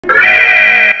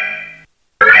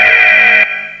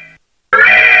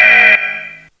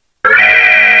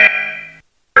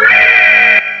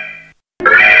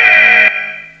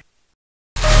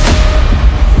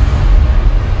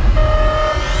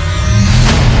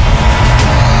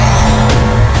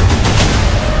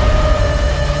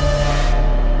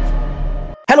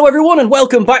Hello, everyone, and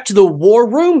welcome back to the War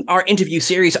Room, our interview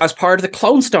series as part of the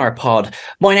Clone Star pod.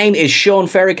 My name is Sean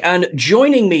Frederik, and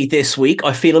joining me this week,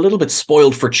 I feel a little bit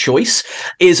spoiled for choice,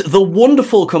 is the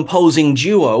wonderful composing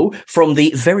duo from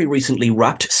the very recently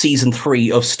wrapped Season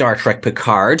 3 of Star Trek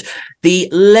Picard, the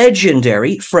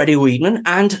legendary Freddie Wiedmann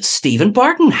and Stephen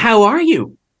Barton. How are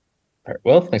you? Very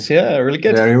well, thanks. Yeah, really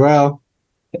good. Very well.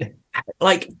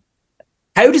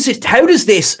 How does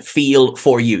this feel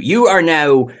for you? You are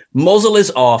now, muzzle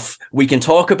is off. We can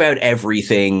talk about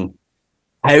everything.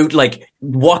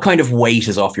 What kind of weight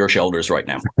is off your shoulders right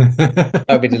now?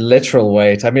 I mean, the literal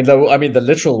weight. The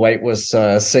literal weight was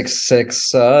 6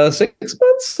 months.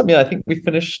 I mean, I think we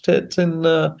finished it in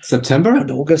September,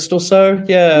 around August or so.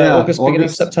 Yeah, August, beginning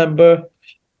of September.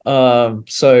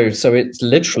 So it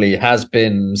literally has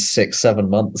been 6-7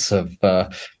 months of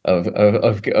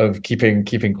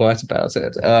keeping quiet about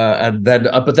it,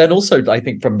 but then also I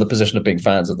think from the position of being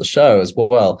fans of the show as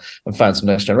well, and fans from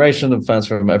Next Generation and fans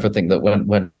from everything that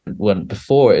went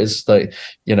before, is like,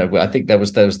 I think there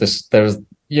was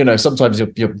sometimes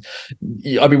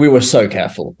we were so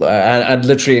careful and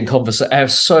literally in I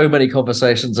have so many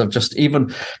conversations of just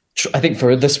even, I think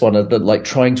for this one, like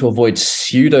trying to avoid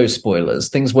pseudo spoilers,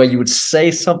 things where you would say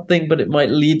something but it might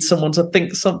lead someone to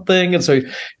think something, and so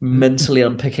mentally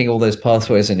unpicking all those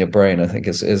pathways in your brain, I think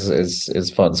is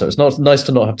fun. So it's nice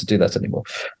to not have to do that anymore.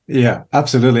 Yeah,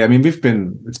 absolutely. I mean, it's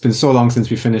been so long since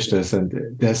we finished this, and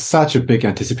there's such a big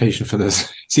anticipation for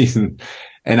this season.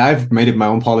 And I've made it my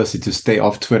own policy to stay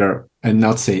off Twitter and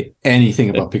not say anything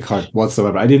about Picard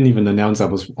whatsoever. I didn't even announce I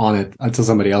was on it until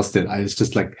somebody else did. I was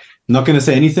just like, not going to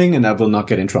say anything, and I will not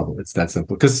get in trouble. It's that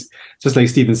simple. Because just like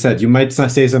Stephen said, you might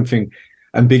say something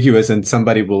ambiguous and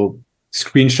somebody will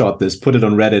screenshot this, put it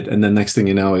on Reddit, and then next thing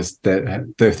you know is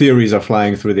that the theories are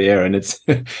flying through the air and it's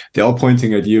they're all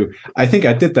pointing at you. I think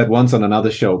I did that once on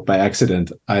another show by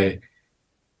accident. I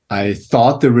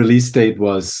thought the release date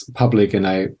was public and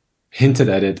I hinted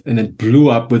at it, and it blew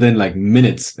up within like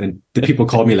minutes, and the people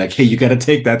called me like, hey, you gotta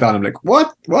take that down. I'm like,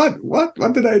 what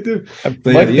did I do?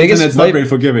 The internet's not very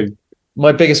forgiving.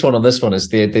 My biggest one on this one is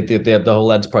the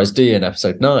whole Enterprise D in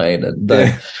episode 9,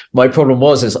 and my problem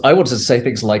is I wanted to say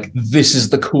things like, this is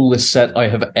the coolest set I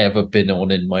have ever been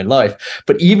on in my life,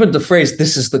 but even the phrase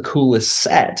 "this is the coolest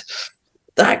set,"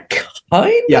 that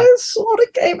kind of sort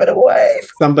of gave it away.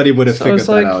 Somebody would have figured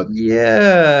that out.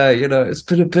 Yeah, it's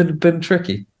been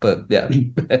tricky, but yeah.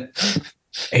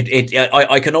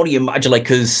 I can only imagine,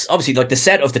 because obviously, the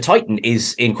set of the Titan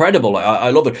is incredible. I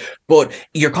love it, but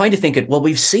you're kind of thinking, well,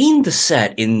 we've seen the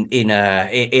set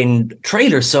in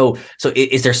trailers, so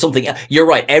is there something? You're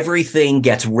right. Everything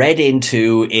gets read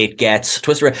into, it gets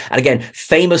twisted, and again,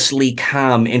 famously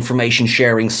calm information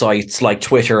sharing sites like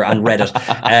Twitter and Reddit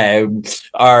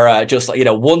are just like,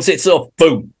 once it's up,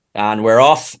 boom, and we're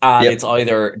off, and it's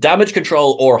either damage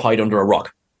control or hide under a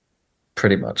rock.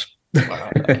 Pretty much.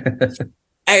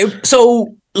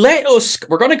 So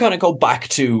we're going to kind of go back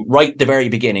to right the very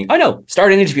beginning. I know,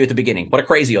 start an interview at the beginning. What a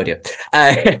crazy idea.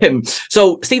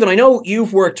 So, Stephen, I know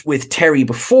you've worked with Terry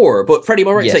before, but Freddie, am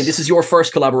I right in saying this is your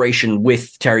first collaboration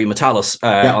with Terry Matalas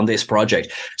on this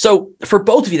project? So, for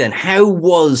both of you then, how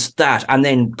was that? And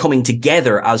then coming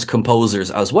together as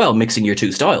composers as well, mixing your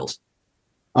two styles?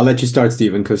 I'll let you start,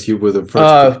 Stephen, because you were the first.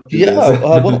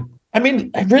 Well, I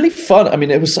mean, really fun. I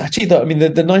mean, it was actually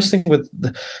the nice thing with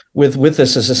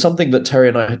this is something that Terry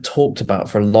and I had talked about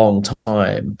for a long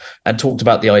time, and talked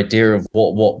about the idea of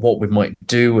what we might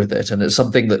do with it. And it's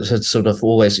something that had sort of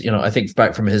always, I think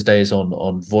back from his days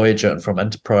on Voyager and from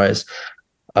Enterprise.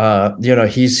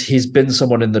 He's been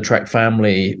someone in the Trek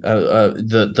family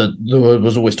that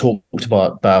was always talked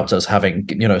about as having,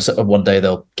 one day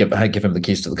they'll give him the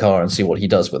keys to the car and see what he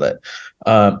does with it.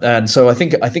 And so I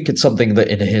think it's something that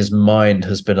in his mind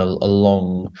has been a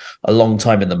long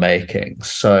time in the making.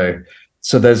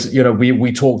 So there's,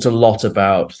 we talked a lot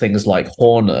about things like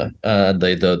Horner and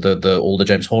the all the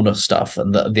James Horner stuff,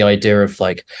 and the idea of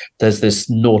like there's this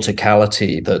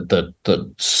nauticality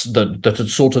that had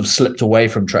sort of slipped away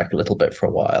from Trek a little bit for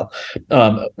a while.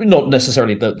 Not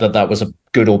necessarily that was a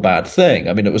good or bad thing.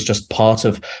 I mean, it was just part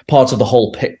of the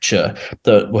whole picture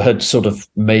that had sort of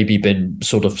maybe been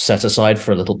sort of set aside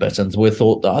for a little bit, and we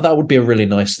thought that would be a really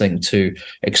nice thing to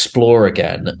explore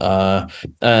again.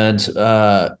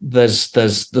 There's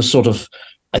the sort of,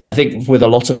 I think with a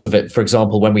lot of it, for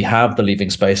example, when we have the leaving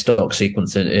space dock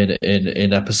sequence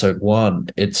in episode 1,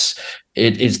 it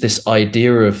is this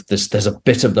idea of this. There's a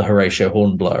bit of the Horatio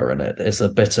Hornblower in it. It's a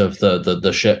bit of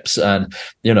the ships, and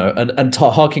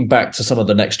harking back to some of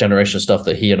the Next Generation stuff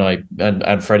that he and I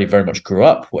and Freddie very much grew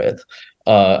up with.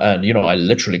 And I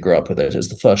literally grew up with it. It's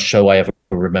the first show I ever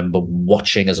remember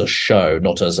watching as a show,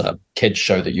 not as a kids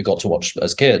show that you got to watch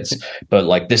as kids, but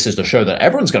like this is the show that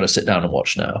everyone's going to sit down and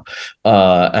watch now.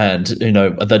 And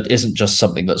that isn't just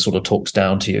something that sort of talks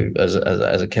down to you as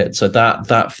a kid. So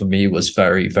that for me was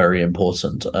very, very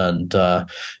important. And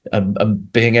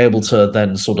being able to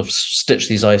then sort of stitch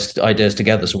these ideas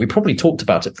together. So we probably talked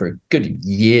about it for a good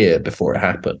year before it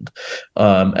happened.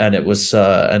 And it was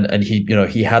and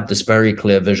he had this very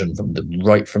clear vision from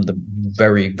the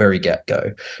very, very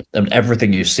get-go, and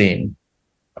everything you've seen,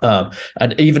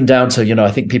 and even down to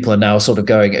I think people are now sort of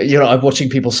going, I'm watching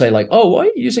people say like, oh, why are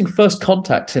you using First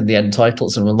Contact in the end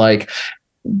titles? And we're like,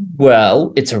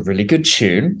 well, it's a really good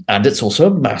tune, and it's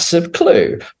also a massive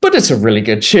clue, but it's a really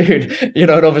good tune,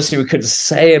 and obviously we couldn't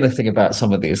say anything about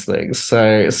some of these things.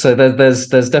 So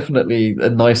there's definitely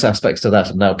nice aspects to that,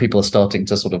 and now people are starting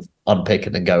to sort of unpick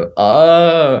it and go,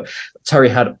 oh, Terry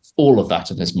had all of that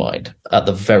in his mind at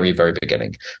the very, very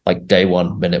beginning, like day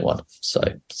one, minute one. So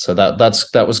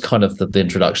that was kind of the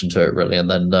introduction to it, really,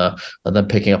 and then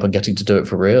picking up and getting to do it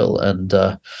for real, and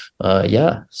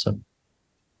so.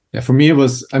 Yeah, for me, it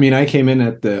was, I came in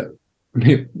at the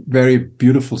very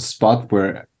beautiful spot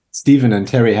where Stephen and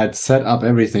Terry had set up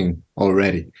everything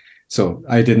already. So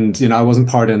I didn't, I wasn't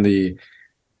part in the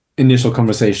initial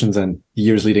conversations and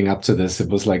years leading up to this. It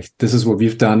was like, this is what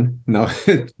we've done. Now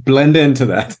blend into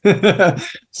that.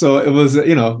 So it was,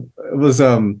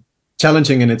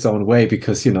 challenging in its own way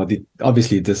because,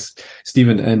 obviously this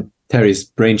Stephen and Terry's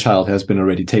brainchild has been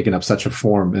already taken up such a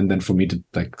form. And then for me to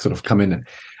like sort of come in and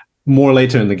more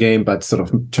later in the game, but sort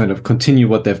of trying to continue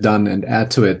what they've done and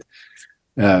add to it,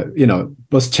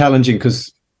 was challenging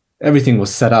because everything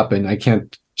was set up and I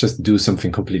can't just do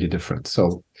something completely different.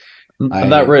 So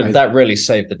that really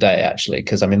saved the day, actually,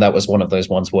 because that was one of those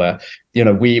ones where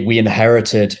we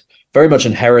very much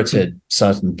inherited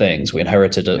certain things. We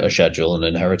inherited a schedule and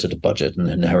inherited a budget and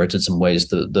inherited some ways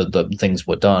that the things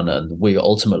were done, and we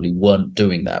ultimately weren't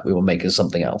doing that. We were making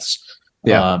something else.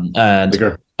 Yeah, and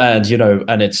bigger. And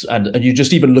and you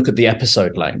just even look at the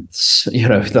episode lengths,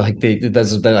 like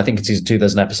there's I think in season 2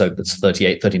 there's an episode that's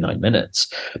 39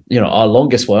 minutes. Our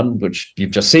longest one, which you've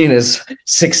just seen, is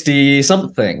 60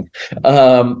 something.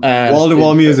 And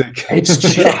wall-to-wall music. It's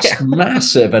just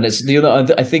massive, and it's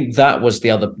I think that was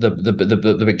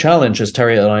the big challenge, as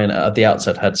Terry and I at the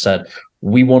outset had said.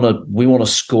 We want to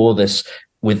score this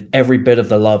with every bit of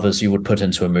the love as you would put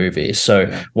into a movie. So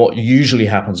what usually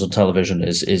happens on television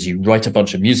is you write a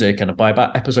bunch of music, and by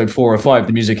about episode 4 or 5,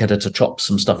 the music editor chops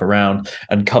some stuff around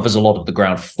and covers a lot of the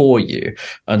ground for you.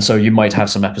 And so you might have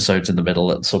some episodes in the middle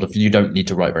that sort of you don't need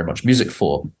to write very much music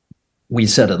for. We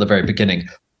said at the very beginning,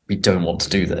 we don't want to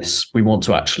do this. We want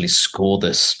to actually score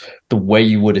this the way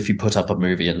you would if you put up a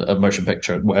movie and a motion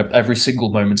picture where every single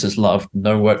moment is loved,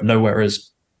 nowhere is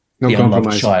the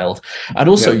unloved child. And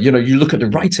also, you look at the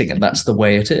writing, and that's the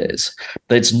way it is.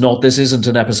 This isn't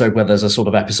an episode where there's a sort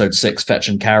of episode 6 fetch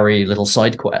and carry little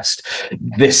side quest.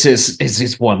 This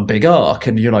is one big arc.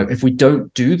 And if we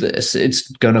don't do this, it's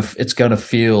gonna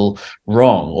feel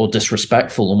wrong or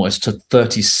disrespectful almost to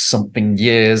 30 something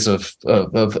years of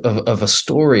a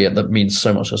story, and that means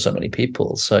so much to so many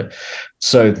people. So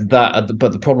that,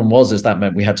 but the problem is that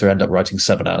meant we had to end up writing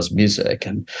 7 hours of music,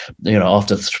 and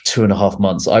after 2.5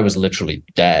 months, I was literally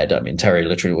dead. Terry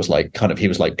literally was like, he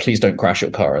was like, please don't crash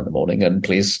your car in the morning, and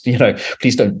please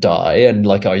don't die, and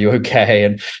like, are you okay?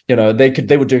 And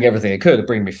they were doing everything they could to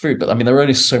bring me food, but there were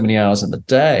only so many hours in the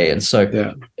day, and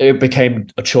so it became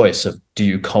a choice of, do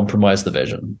you compromise the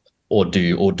vision? Or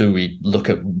do we look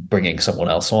at bringing someone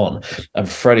else on? And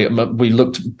Freddie,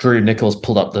 Drew Nichols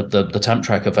pulled up the temp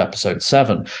track of episode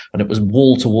 7, and it was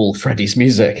wall to wall Freddie's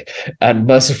music. And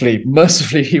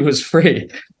mercifully, he was free.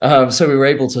 So we were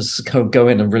able to go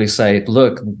in and really say,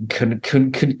 look, can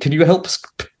you help us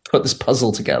put this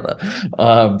puzzle together,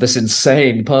 this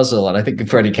insane puzzle? And I think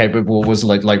Freddie capable was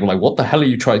like, what the hell are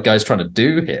you guys trying to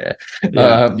do here?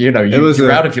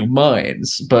 You're out of your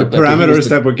minds. But the parameters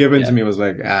that were given to me was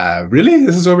like, really?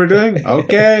 This is what we're doing?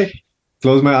 Okay.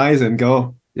 Close my eyes and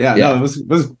go. No, it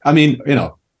was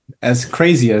as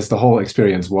crazy as the whole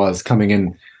experience was coming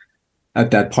in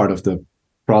at that part of the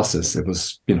process, it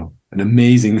was, an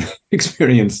amazing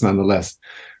experience nonetheless,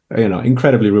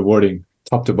 incredibly rewarding.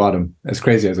 Top to bottom, as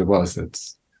crazy as it was,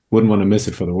 wouldn't want to miss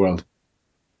it for the world.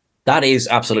 That is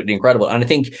absolutely incredible. And I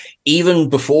think even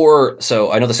before,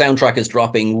 so I know the soundtrack is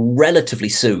dropping relatively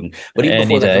soon, but even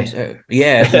before that comes out,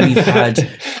 we've had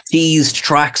teased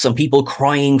tracks and people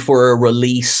crying for a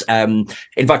release. In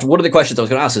fact, one of the questions I was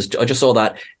going to ask is, I just saw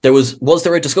that was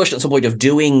there a discussion at some point of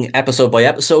doing episode by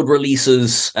episode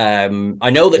releases? I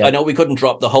know we couldn't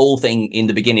drop the whole thing in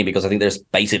the beginning because I think there's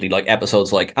basically like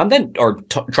episodes like, and then, or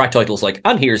track titles like,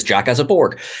 and here's Jack as a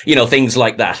Borg, things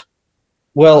like that.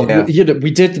 Well, we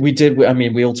did. I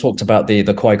mean, we all talked about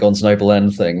the Qui-Gon's Noble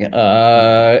End thing,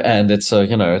 and it's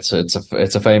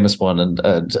a famous one,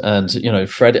 and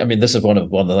Fred. I mean, this is one of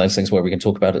those things where we can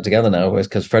talk about it together now,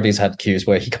 because Freddie's had cues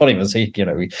where he can't even see.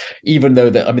 Even though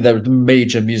there are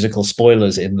major musical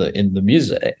spoilers in the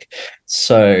music.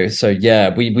 So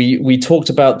yeah, we talked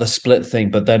about the split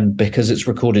thing, but then because it's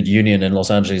recorded Union in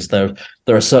Los Angeles, there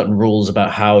are certain rules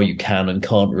about how you can and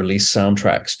can't release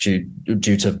soundtracks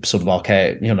due to sort of archaic,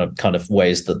 kind of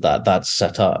ways that's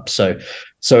set up. So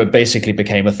it basically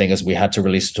became a thing as we had to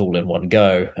release it all in one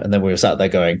go, and then we were sat there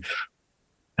going,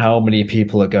 how many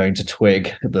people are going to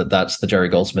twig that that's the Jerry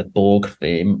Goldsmith Borg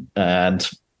theme, and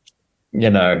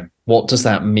what does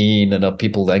that mean? And are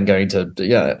people then going to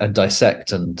and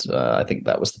dissect? And I think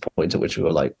that was the point at which we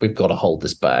were like, we've got to hold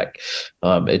this back.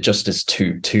 It just is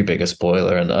too big a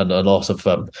spoiler, and a lot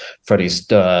of Freddie's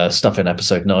stuff in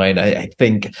episode 9. I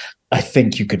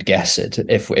think you could guess it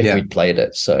if we played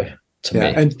it. So to me,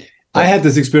 and I had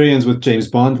this experience with James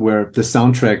Bond where the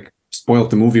soundtrack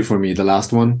spoiled the movie for me, the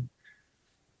last one,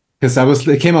 because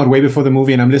it came out way before the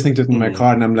movie, and I'm listening to it in my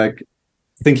car, and I'm like,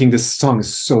 thinking this song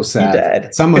is so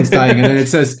sad. Someone's dying, and then it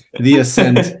says The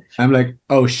Ascent. I'm like,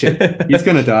 oh shit, he's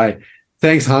gonna die.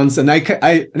 Thanks, Hans. And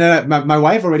my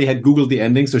wife already had Googled the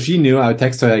ending, so she knew. I would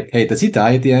text her like, hey, does he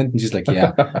die at the end? And she's like,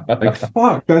 yeah. Like,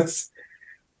 fuck, that's.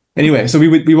 Anyway, so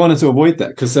we wanted to avoid that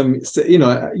because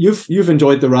you've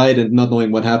enjoyed the ride and not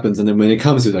knowing what happens, and then when it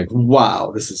comes, you're like,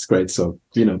 wow, this is great. So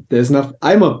there's enough.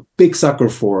 I'm a big sucker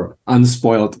for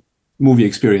unspoiled movie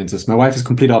experiences. My wife is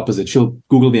complete opposite. She'll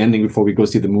Google the ending before we go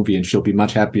see the movie, and she'll be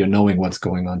much happier knowing what's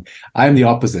going on. I'm the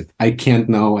opposite. I can't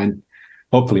know, and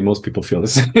hopefully most people feel the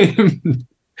same.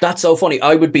 That's so funny.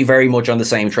 I would be very much on the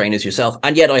same train as yourself,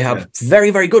 and yet I have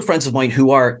very, very good friends of mine who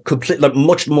are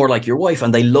much more like your wife,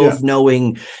 and they love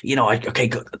knowing.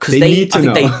 Because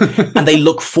they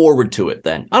look forward to it.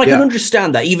 Then, and I can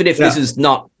understand that, even if this is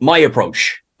not my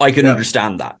approach, I can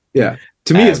understand that. Yeah.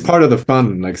 To me, it's part of the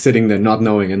fun, like sitting there not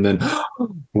knowing, and then,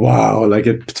 wow, like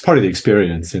it's part of the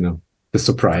experience, the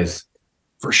surprise.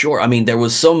 For sure. I mean, there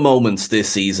was some moments this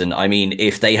season. I mean,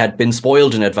 if they had been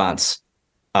spoiled in advance,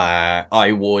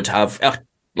 I would have,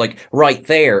 right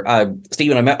there,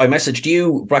 Stephen, I messaged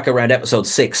you back around episode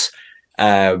 6,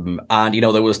 and,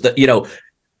 there was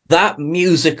that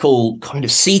musical kind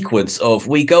of sequence of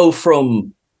we go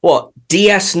from,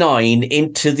 DS9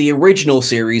 into the original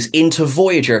series, into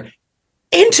Voyager,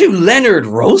 into Leonard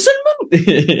Rosenman?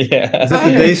 Yeah. Is that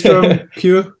the Daystrom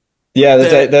cue? Yeah,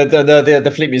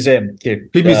 the Fleet Museum cue.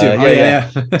 Fleet Museum,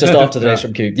 just after the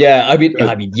Daystrom cue. Yeah, I mean,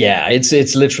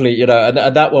 it's literally, and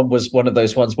that one was one of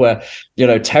those ones where,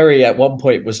 Terry at one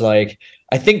point was like,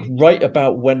 I think right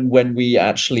about when we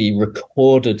actually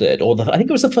recorded it, I think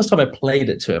it was the first time I played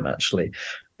it to him actually,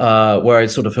 where I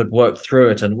sort of had worked through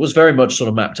it and was very much sort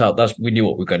of mapped out. We knew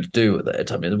what we were going to do with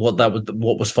it. I mean, what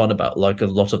was fun about like a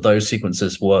lot of those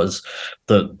sequences was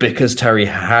that because Terry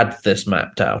had this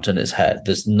mapped out in his head,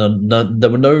 there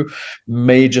were no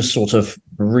major sort of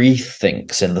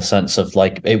rethinks in the sense of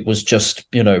like it was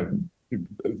just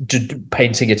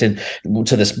painting it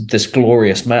into this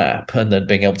glorious map and then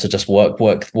being able to just work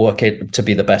it to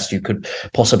be the best you could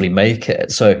possibly make it.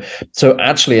 So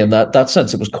actually in that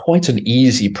sense, it was quite an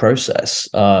easy process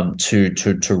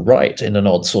to write in an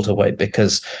odd sort of way,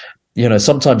 because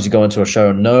sometimes you go into a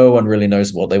show and no one really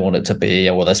knows what they want it to be,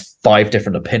 or there's 5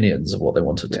 different opinions of what they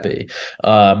want it to be.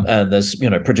 And there's,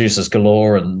 producers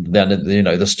galore, and then,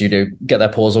 the studio get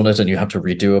their paws on it and you have to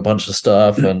redo a bunch of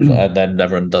stuff and then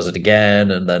everyone does it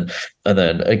again. And then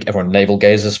everyone navel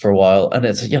gazes for a while. And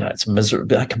it's, it's miserable.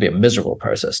 That can be a miserable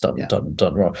process done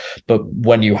wrong. But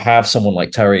when you have someone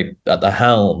like Terry at the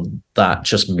helm, that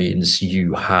just means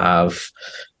you have,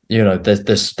 there's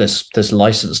this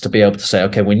license to be able to say,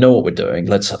 okay, we know what we're doing.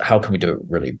 How can we do it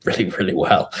really, really, really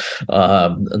well?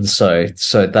 And so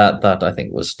that I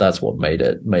think that's what made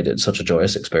it such a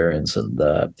joyous experience. And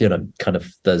kind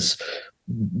of there's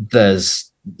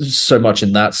so much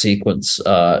in that sequence.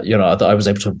 I was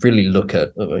able to really look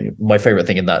at my favorite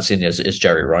thing in that scene is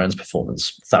Jerry Ryan's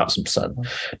performance, 1,000%,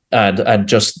 and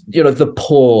just the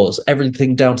pause,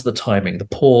 everything down to the timing, the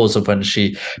pause of when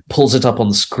she pulls it up on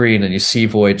the screen and you see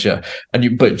Voyager,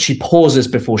 but she pauses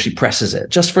before she presses it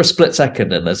just for a split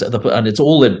second, and it's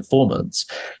all in performance,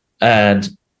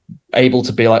 and able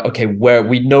to be like, okay, where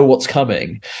we know what's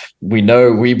coming, we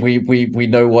know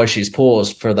why she's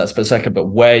paused for that split second, but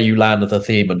where you land the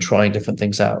theme and trying different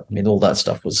things out, I mean, all that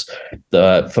stuff was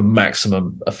for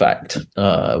maximum effect.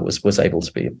 Was able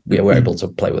to be, we were able to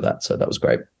play with that, so that was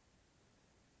great.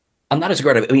 And that is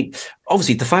great. I mean,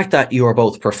 obviously, the fact that you are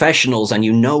both professionals and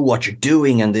you know what you're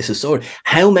doing, and this is sort of,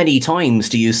 how many times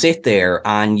do you sit there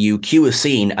and you cue a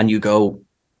scene and you go,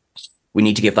 we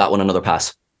need to give that one another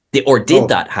pass? Or did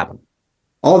that happen?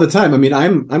 All the time. I mean,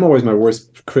 I'm always my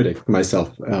worst critic myself.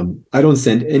 I don't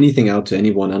send anything out to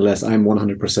anyone unless I'm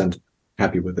 100%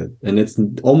 happy with it, and it's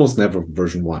almost never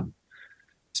version 1.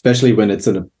 Especially when it's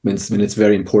when it's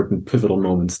very important, pivotal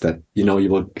moments that you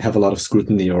will have a lot of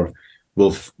scrutiny, or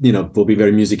will be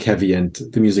very music heavy, and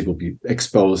the music will be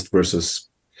exposed versus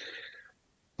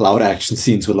loud action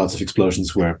scenes with lots of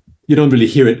explosions where you don't really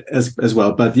hear it as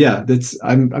well. But yeah,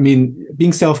 I mean,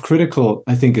 being self-critical,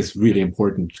 I think, is really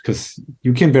important, because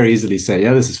you can very easily say,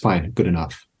 yeah, this is fine, good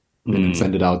enough, and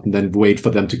send it out and then wait for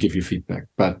them to give you feedback.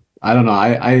 But I don't know,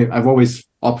 I've always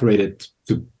operated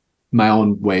to my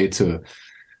own way to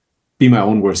be my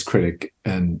own worst critic,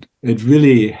 and it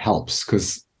really helps,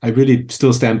 because I really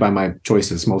still stand by my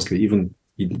choices mostly, even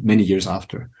many years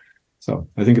after. So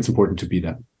I think it's important to be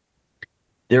that.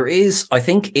 There is, I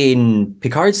think, in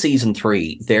Picard season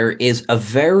 3, there is a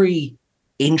very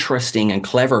interesting and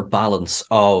clever balance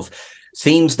of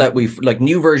themes that we've, like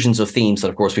new versions of themes that,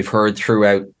 of course, we've heard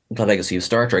throughout the legacy of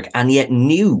Star Trek, and yet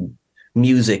new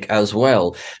music as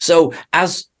well. So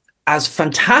as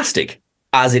fantastic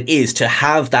as it is to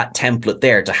have that template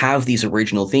there, to have these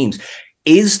original themes,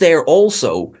 is there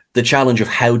also the challenge of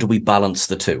how do we balance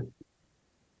the two?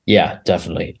 Yeah,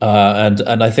 definitely.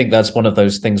 And I think that's one of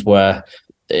those things where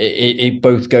it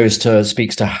both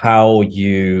speaks to how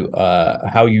you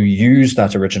use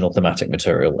that original thematic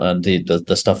material and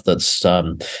the stuff that's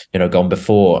gone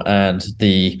before, and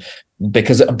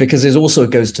because it also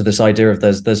goes to this idea of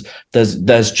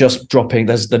there's just dropping,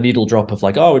 there's the needle drop of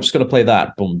like, oh, we're just going to play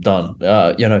that, boom, done,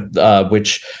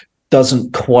 which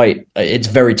doesn't quite, it's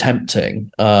very tempting,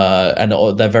 and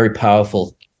they're very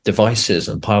powerful devices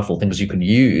and powerful things you can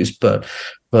use, but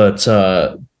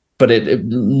it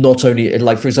not only,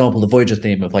 like, for example, the Voyager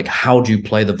theme of like, how do you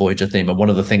play the Voyager theme? And one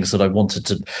of the things that I wanted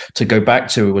to go back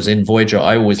to was in Voyager,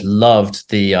 I always loved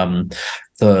the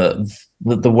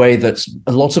way that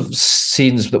a lot of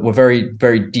scenes that were very,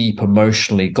 very deep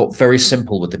emotionally got very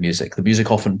simple with the music. The music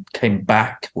often came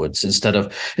backwards instead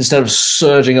of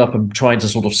surging up and trying to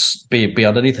sort of be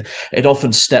underneath it. It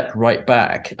often stepped right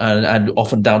back and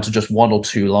often down to just one or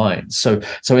two lines. So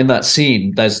in that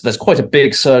scene, there's quite a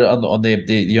big surge on the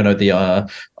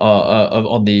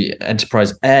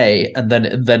Enterprise A, and then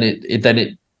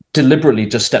it deliberately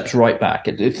just steps right back.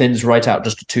 It thins right out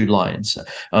just to two lines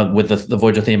with the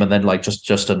Voyager theme, and then like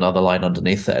just another line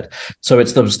underneath it. So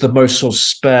it's the most sort of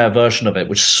spare version of it,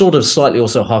 which sort of slightly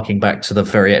also harking back to the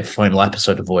very final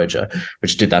episode of Voyager,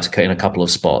 which did that in a couple of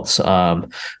spots. So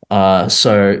I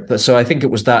think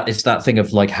it's that thing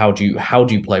of like, how do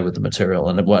you play with the material,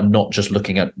 and not just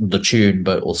looking at the tune,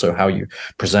 but also how you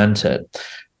present it.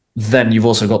 Then you've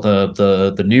also got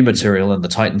the new material and the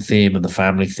Titan theme and the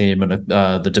family theme and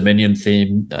the Dominion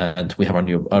theme, and we have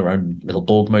our own little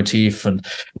Borg motif. And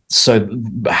so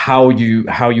how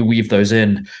you weave those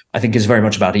in, I think, is very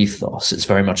much about ethos. It's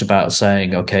very much about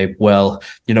saying, okay, well,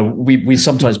 we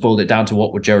sometimes boiled it down to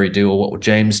what would Jerry do or what would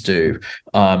James do,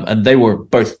 and they were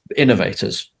both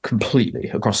innovators completely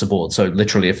across the board. So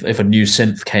literally, if a new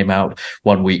synth came out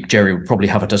one week, Jerry would probably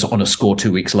have it on a score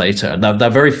 2 weeks later. And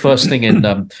that very first thing in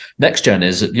Next Gen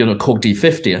is Korg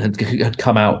D50 had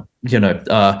come out,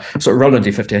 sort of Roland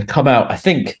D50 had come out, I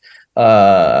think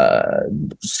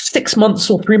 6 months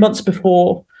or 3 months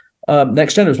before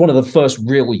Next Gen. It was one of the first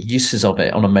real uses of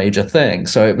it on a major thing.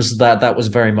 So it was that was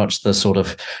very much the sort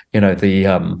of the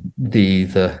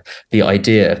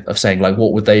idea of saying, like,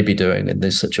 what would they be doing in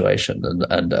this situation,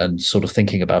 and sort of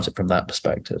thinking about it from that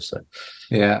perspective. So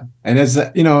yeah, and as I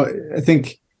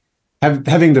think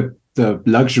having the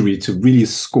luxury to really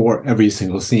score every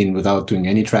single scene without doing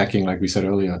any tracking, like we said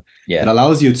earlier, it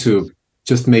allows you to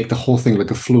just make the whole thing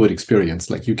like a fluid experience.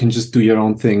 Like, you can just do your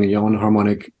own thing in your own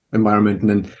harmonic environment, and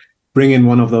then bring in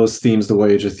one of those themes, the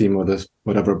Voyager theme or the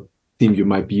whatever theme you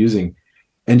might be using,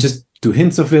 and just do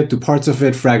hints of it, do parts of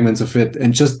it, fragments of it,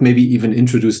 and just maybe even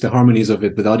introduce the harmonies of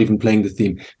it without even playing the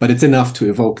theme. But it's enough to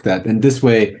evoke that. And this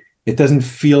way, it doesn't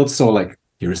feel so like,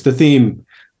 here's the theme,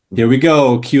 here we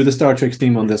go, cue the Star Trek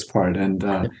theme on this part. And,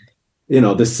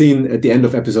 the scene at the end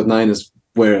of episode 9 is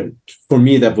where, for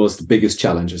me, that was the biggest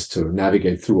challenge, is to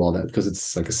navigate through all that, because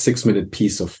it's like a 6-minute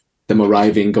piece of them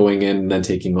arriving, going in, and then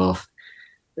taking off,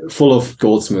 full of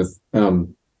Goldsmith.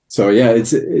 So yeah,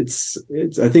 it's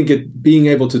I think being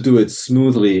able to do it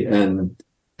smoothly and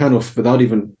kind of without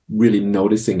even really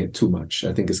noticing it too much,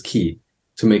 I think is key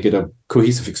to make it a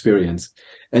cohesive experience.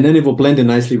 And then it will blend in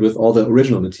nicely with all the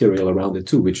original material around it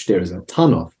too, which there is a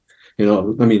ton of.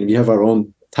 We have our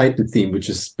own Titan theme, which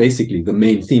is basically the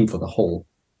main theme for the whole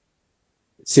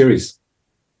series.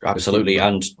 Absolutely,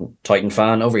 and Titan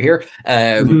fan over here.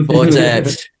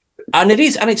 But and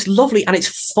it's lovely and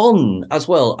it's fun as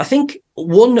well. I think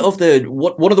one of the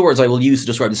words I will use to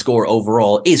describe the score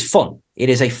overall is fun. It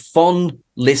is a fun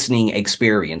listening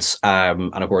experience.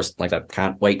 And of course, like, I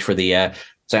can't wait for the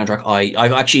soundtrack.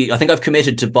 I think I've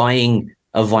committed to buying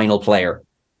a vinyl player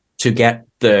to get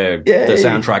the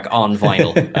soundtrack on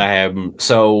vinyl.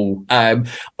 So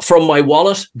from my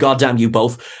wallet, goddamn you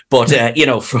both. But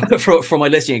from my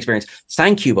listening experience,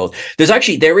 thank you both.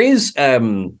 There is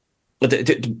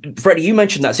Freddie, you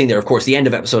mentioned that scene there, of course, the end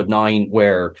of episode 9,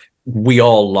 where we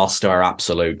all lost our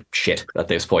absolute shit at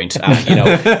this point.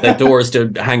 The doors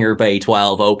to Hangar Bay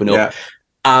 12 open up.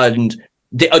 And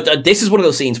this is one of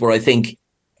those scenes where I think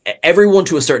everyone,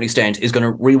 to a certain extent, is going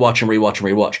to rewatch and rewatch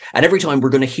and rewatch. And every time we're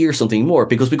going to hear something more,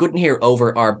 because we couldn't hear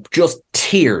over our just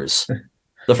tears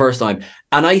the first time.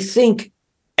 And I think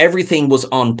everything was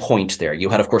on point there. You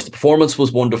had, of course, the performance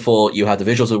was wonderful. You had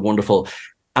the visuals were wonderful.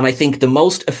 And I think the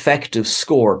most effective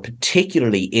score,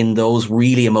 particularly in those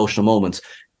really emotional moments,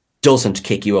 doesn't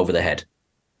kick you over the head.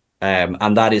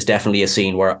 And that is definitely a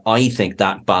scene where I think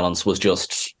that balance was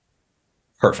just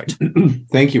perfect.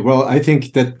 Thank you. Well, I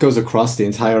think that goes across the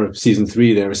entire season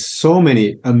 3. There are so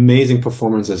many amazing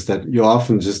performances that you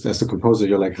often just, as a composer,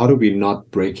 you're like, how do we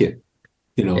not break it?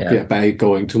 By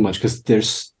going too much, because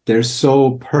they're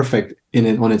so perfect in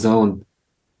it on its own.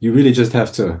 You really just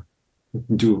have to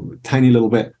do a tiny little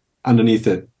bit underneath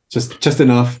it, just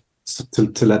enough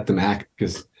to let them act,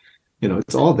 because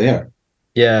it's all there.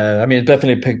 Yeah, I mean,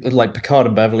 definitely like Picard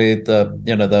and Beverly,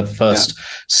 the first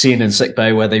scene in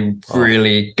sickbay where they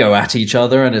really go at each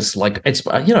other, and it's like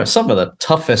some of the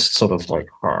toughest sort of like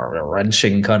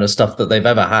wrenching kind of stuff that they've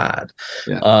ever had.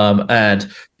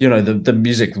 And the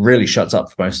music really shuts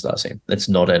up for most of that scene. It's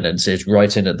not in, it's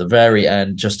right in at the very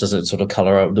end, just as it sort of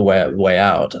color out the way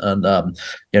out. And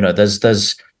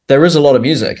there is a lot of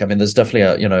music. I mean, there's definitely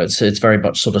it's very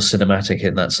much sort of cinematic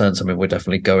in that sense. I mean, we're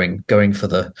definitely going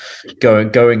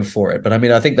for it. But I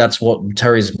mean, I think that's what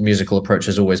Terry's musical approach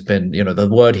has always been. The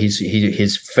word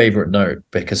his favorite note,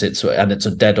 because it's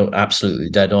absolutely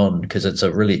dead on, because it's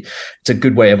a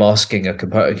good way of asking a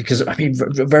composer. Because I mean,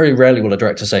 very rarely will a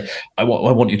director say, I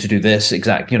want you to do this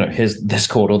exact, here's this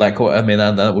chord or that chord. I mean,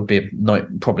 that would be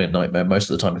probably a nightmare most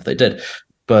of the time if they did.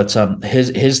 But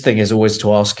his thing is always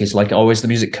to ask, is like, always the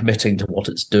music committing to what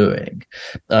it's doing,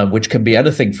 which can be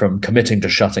anything from committing to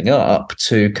shutting up,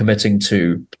 to committing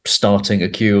to starting a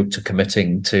cue, to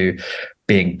committing to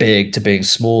being big, to being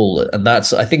small. And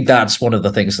I think that's one of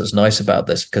the things that's nice about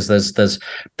this, because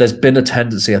there's been a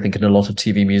tendency, I think, in a lot of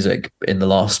TV music in the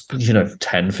last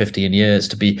 10, 15 years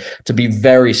to be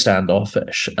very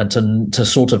standoffish, and to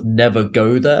sort of never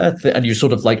go there, and you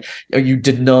sort of like, you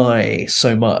deny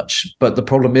so much. But the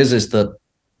problem is that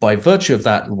by virtue of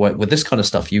that, with this kind of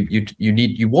stuff, you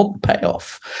want the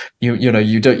payoff. You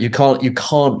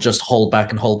can't just hold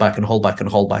back and hold back and hold back and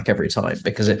hold back every time,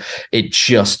 because it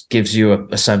just gives you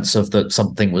a sense of that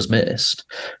something was missed.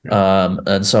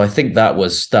 And so I think that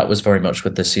was very much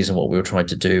with this season what we were trying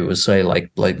to do, was say like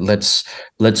let's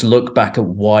look back at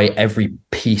why every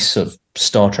piece of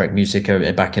Star Trek music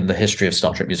back in the history of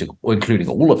Star Trek music, including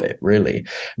all of it really,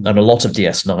 and a lot of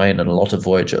DS9 and a lot of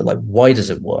Voyager, like, why does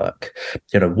it work?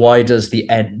 Why does the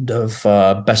end of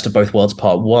Best of Both Worlds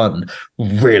Part 1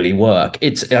 really work?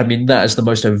 I mean, that is the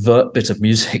most overt bit of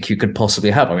music you could possibly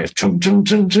have. I mean, it's chung, chung,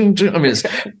 chung, chung, chung. I mean,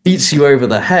 it beats you over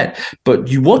the head. But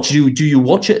do you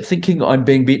watch it thinking I'm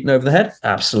being beaten over the head?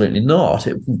 Absolutely not.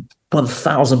 It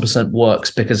 1000%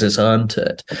 works because it's earned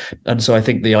it. And so I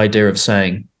think the idea of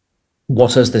saying,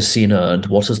 what has this scene earned?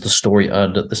 What has the story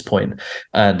earned at this point?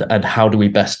 And how do we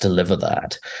best deliver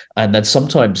that? And then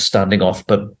sometimes standing off,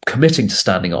 but committing to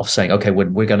standing off, saying, okay,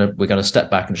 we're gonna step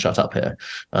back and shut up here,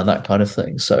 and that kind of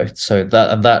thing. So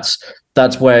that's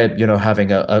that's where, you know,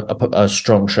 having a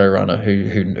strong showrunner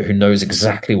who knows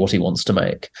exactly what he wants to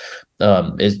make,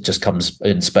 it just comes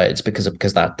in spades,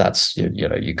 because that's you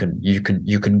know, you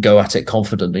can go at it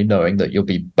confidently, knowing that you'll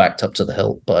be backed up to the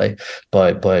hilt by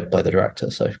the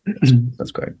director. So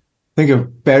that's great. I think a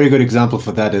very good example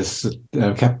for that is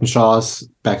Captain Shaw's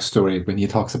backstory when he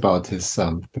talks about his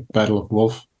the Battle of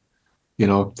Wolf. You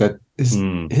know, that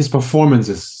his performance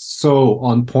is so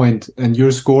on point, and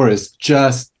your score is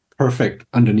just perfect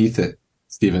underneath it,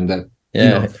 Stephen. That you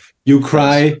know, you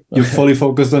cry, you're fully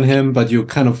focused on him, but you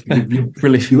kind of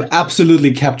you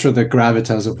absolutely capture the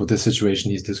gravitas of the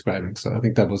situation he's describing. So I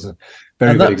think that was a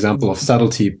very good example of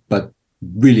subtlety, but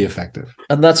really effective.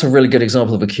 And that's a really good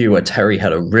example of a cue where Terry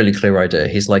had a really clear idea.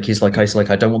 He's like,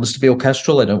 I don't want this to be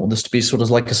orchestral. I don't want this to be sort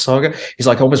of like a saga. He's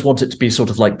like, I almost want it to be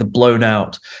sort of like the blown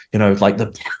out, you know, like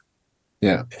the.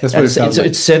 Yeah, that's what it's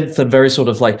synth and very sort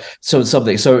of like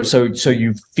something. So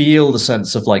you feel the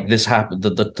sense of like this happened,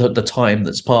 the time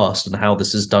that's passed, and how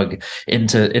this is dug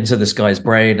into this guy's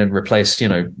brain and replaced, you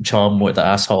know, charm with the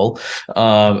asshole.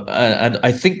 And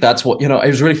I think that's what, you know, it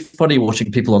was really funny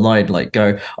watching people online like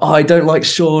go, oh, I don't like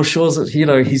Shaw. Shaw's, you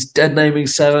know, he's dead naming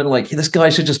Seven. Like, this guy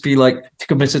should just be like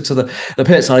committed to the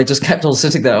pits. And I just kept on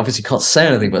sitting there. Obviously can't say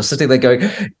anything, but sitting there going,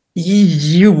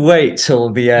 you wait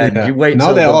till the end. You wait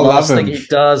till the last thing he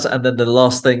does, and then the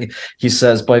last thing he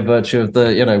says by virtue of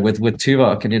the, you know, with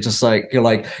Tuvok, and you're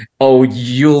like, oh,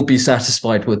 you'll be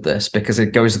satisfied with this, because it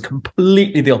goes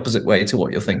completely the opposite way to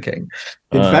what you're thinking.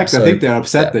 In fact, I think they're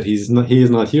upset that he is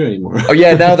not here anymore. Oh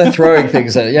yeah, now they're throwing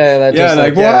things at they're just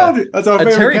like what? Yeah. That's our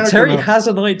favorite Terry has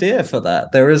an idea for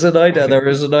that. There is an idea.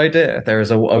 There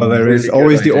is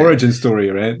always the origin story,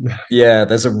 right? Yeah,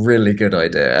 there's a really good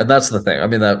idea, and that's the thing. I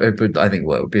mean, that I think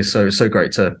what would be so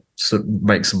great to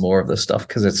make some more of this stuff,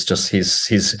 because it's just I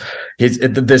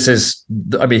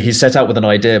mean, he's set out with an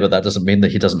idea, but that doesn't mean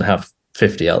that he doesn't have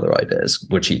 50 other ideas,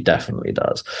 which he definitely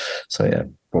does. So yeah.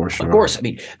 For sure. Of course, I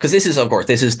mean, because this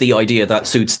is the idea that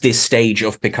suits this stage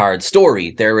of Picard's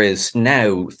story. There is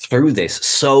now, through this,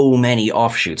 so many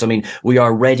offshoots. I mean, we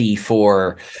are ready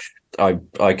for,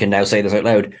 I can now say this out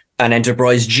loud, an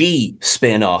Enterprise G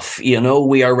spin-off. You know,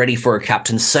 we are ready for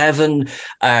Captain Seven.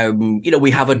 You know,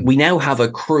 we now have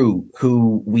a crew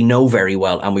who we know very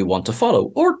well and we want to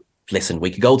follow. Or listen,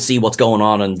 we could go see what's going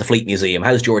on in the Fleet Museum.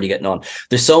 How's Geordi getting on?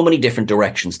 There's so many different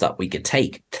directions that we could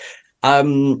take.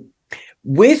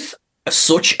 With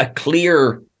such a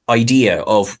clear idea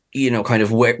of, you know, kind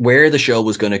of where the show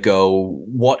was going to go,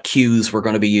 what cues were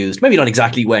going to be used, maybe not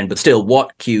exactly when, but still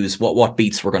what cues, what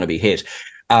beats were going to be hit.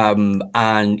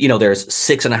 And, you know, there's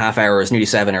 6.5 hours, nearly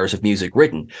 7 hours of music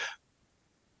written.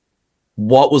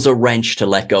 What was a wrench to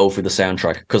let go for the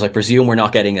soundtrack? Because I presume we're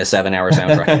not getting a 7-hour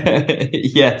soundtrack.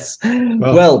 Yes.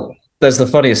 Well, there's the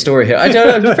funniest story here. I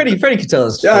don't know. Freddie can tell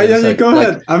us. Yeah, go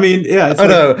ahead. I mean, yeah.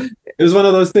 It was one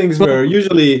of those things where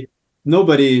usually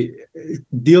nobody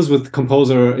deals with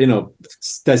composer, you know,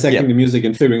 dissecting the music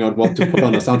and figuring out what to put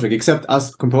on a soundtrack, except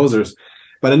us composers.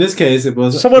 But in this case, it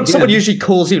was someone usually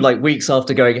calls you like weeks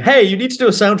after going, hey, you need to do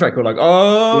a soundtrack. We're like,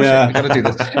 oh, yeah, we gotta do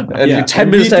this. And 10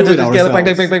 minutes to edit it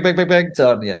together, bang,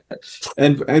 done. Yeah.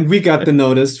 And we got the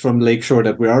notice from Lakeshore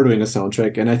that we are doing a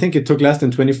soundtrack, and I think it took less than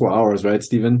 24 hours, right,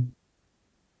 Stephen?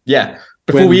 Yeah.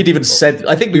 Before we'd even said,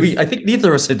 I think neither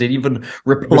of us had even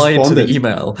replied to the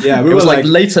email. Yeah, it was like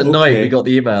late at night we got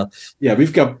the email. Yeah,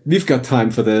 we've got time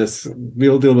for this.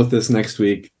 We'll deal with this next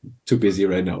week. Too busy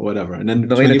right now, whatever. And then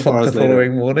 24 hours the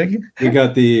following morning, we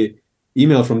got the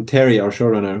email from Terry, our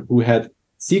showrunner, who had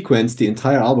sequenced the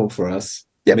entire album for us.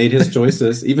 Yep. Made his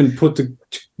choices, even put the,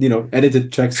 you know,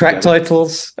 edited track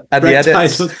titles and the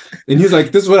edits. And he's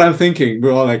like, "This is what I'm thinking."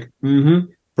 We're all like,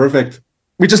 perfect."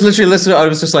 We just literally listened. I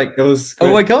was just like, it was great.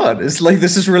 Oh my God, it's like,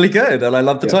 this is really good. And I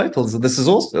love the titles and this is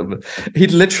awesome.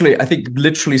 He'd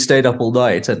literally stayed up all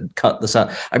night and cut this out.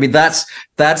 I mean, that's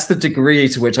the degree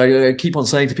to which I keep on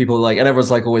saying to people, like, and everyone's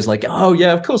like, always like, oh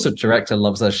yeah, of course a director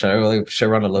loves their show. Like,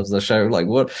 showrunner loves their show. Like,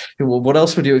 what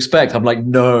else would you expect? I'm like,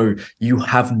 no, you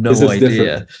have no idea.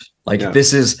 Different. Like,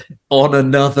 this is on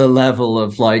another level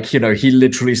of, like, you know, he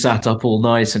literally sat up all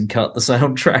night and cut the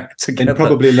soundtrack together. And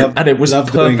probably loved, and it was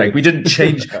perfect. We didn't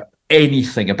change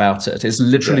anything about it. It's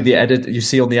literally the edit you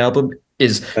see on the album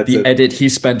is edit he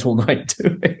spent all night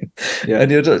doing. Yeah.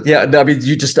 And you're just, I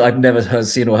mean, I've never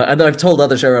seen or heard, and I've told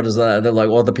other showrunners that, and they're like,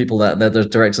 other people that, and they're the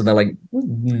directors, and they're like,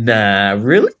 nah,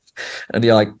 really? And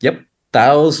you're like, yep,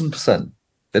 1000%.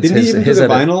 Didn't he even do the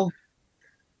vinyl?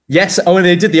 Yes. Oh, and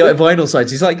they did the vinyl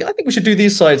sides. He's like, I think we should do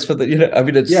these sides for the, you know, I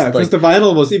mean, it's because the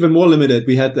vinyl was even more limited.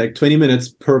 We had like 20 minutes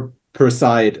per per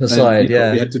side. Per side,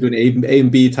 yeah. We had to do an A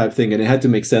and B type thing, and it had to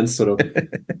make sense, sort of.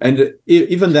 And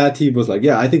even that, he was like,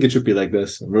 "Yeah, I think it should be like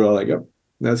this." And we were all like, "Yep,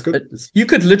 that's good." You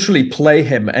could literally play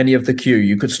him any of the cue.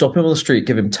 You could stop him on the street,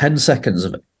 give him 10 seconds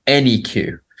of any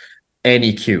cue,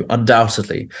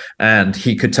 undoubtedly, and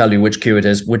he could tell you which cue it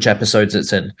is, which episodes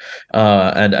it's in,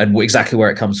 and exactly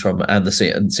where it comes from, and the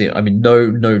scene. I mean,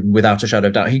 no, without a shadow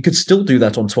of doubt, he could still do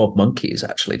that on 12 Monkeys.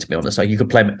 Actually, to be honest, like you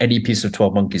could play him any piece of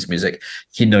 12 Monkeys music,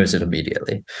 he knows it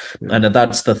immediately, and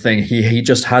that's the thing. He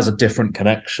just has a different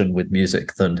connection with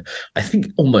music than I think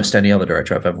almost any other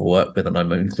director I've ever worked with, and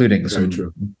I'm including some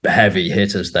heavy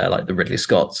hitters there, like the Ridley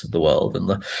Scotts of the world, and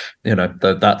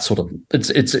that sort of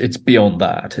it's beyond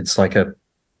that. It's like a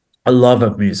love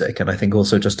of music, and I think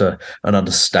also just an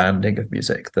understanding of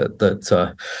music that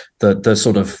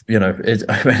sort of,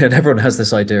 I mean, and everyone has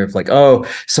this idea of like, oh,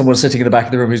 someone sitting in the back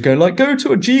of the room who's going like, go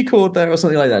to a G chord there or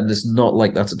something like that, and it's not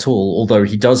like that at all. Although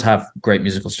he does have great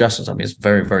musical suggestions. I mean, he's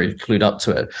very, very clued up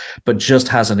to it, but just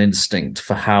has an instinct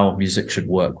for how music should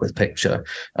work with picture.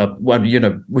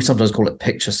 We sometimes call it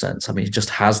picture sense. I mean, he just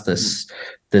has this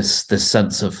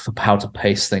sense of how to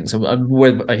pace things,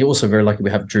 and he also very lucky we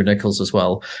have Drew Nichols as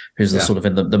well, who's the sort of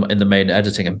in the main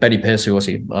editing, and Benny Pierce, who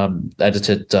also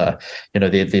edited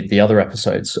the other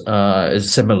episodes,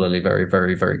 is similarly very,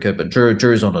 very, very good. But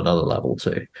Drew's on another level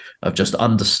too, of just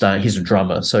understand. He's a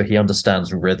drummer, so he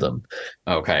understands rhythm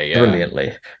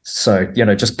brilliantly. So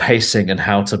just pacing and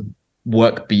how to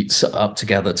work beats up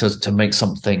together to make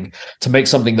something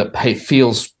that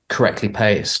feels correctly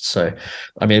paced. So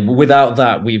I mean, without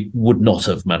that, we would not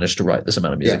have managed to write this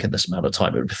amount of music in this amount of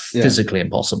time. It would be physically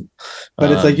impossible.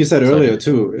 But it's like you said earlier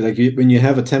too, like when you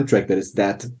have a temp track that is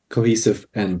that cohesive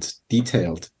and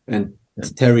detailed, and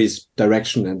Terry's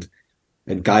direction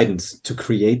and guidance to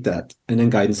create that, and then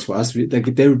guidance for us,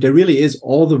 like there really is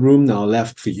all the room now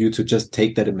left for you to just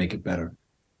take that and make it better,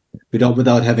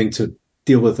 without having to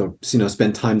deal with or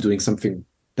spend time doing something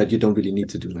that you don't really need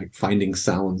to do, like finding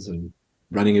sounds and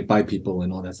running it by people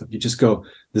and all that stuff. You just go,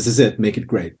 this is it, make it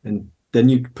great. And then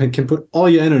you can put all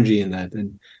your energy in that.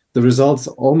 And the results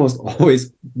almost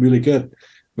always really good.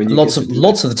 When you lots of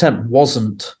the temp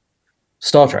wasn't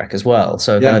Star Trek as well.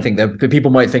 So then I think that people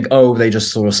might think, oh, they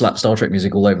just sort of slap Star Trek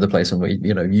music all over the place and we,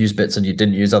 use bits and you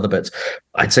didn't use other bits.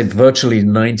 I'd say virtually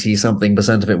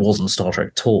 90-something% of it wasn't Star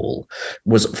Trek at all,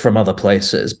 was from other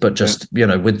places, but just,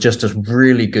 with just a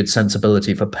really good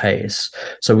sensibility for pace.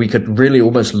 So we could really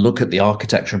almost look at the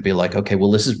architecture and be like, okay,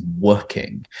 well, this is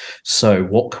working. So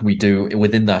what can we do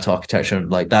within that architecture?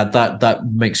 Like that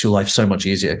makes your life so much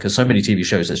easier, because so many TV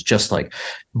shows, it's just like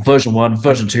version 1,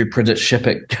 version 2, print it, ship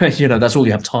it, that's all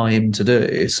you have time to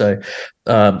do. So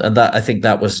and that, I think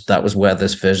that was where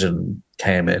this vision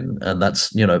came in, and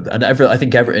that's and I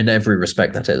think in every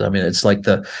respect that is. I mean, it's like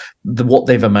the what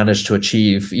they've managed to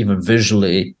achieve even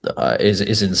visually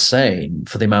is insane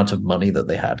for the amount of money that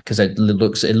they had, because it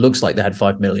looks like they had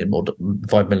 $5 million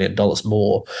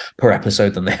more per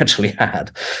episode than they actually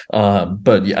had.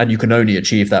 But you can only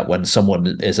achieve that when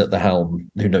someone is at the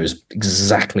helm who knows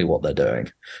exactly what they're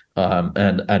doing,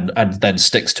 and then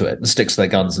sticks to it and sticks to their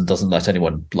guns and doesn't let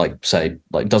anyone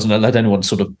doesn't let anyone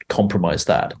sort of compromise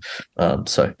that.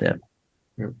 So yeah.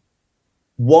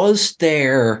 Was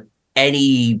there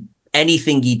anything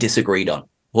you disagreed on?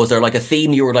 Was there like a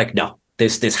theme you were like, no,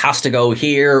 this has to go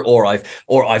here, or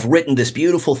I've written this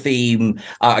beautiful theme?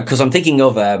 Because I'm thinking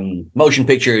of motion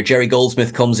picture. Jerry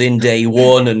Goldsmith comes in day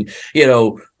one, and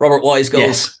Robert Wise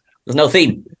goes, "There's no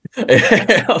theme."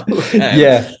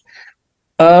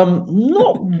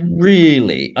 Not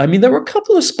really. I mean, there were a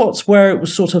couple of spots where it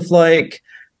was sort of like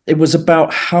it was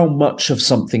about how much of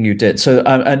something you did. So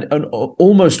and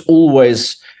almost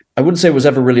always, I wouldn't say it was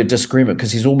ever really a disagreement,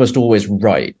 because he's almost always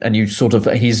right, and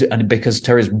because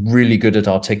Terry's really good at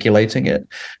articulating it,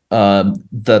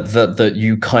 that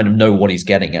you kind of know what he's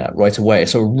getting at right away.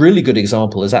 So a really good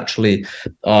example is actually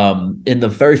in the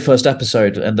very first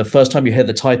episode, and the first time you hear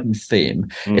the Titan theme,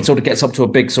 it sort of gets up to a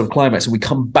big sort of climax, and we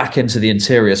come back into the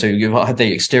interior. So you had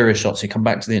the exterior shots, you come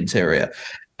back to the interior.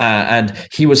 And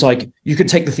he was like, you can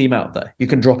take the theme out there, you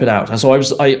can drop it out. And so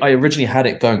I originally had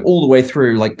it going all the way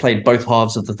through, like played both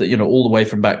halves of the all the way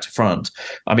from back to front.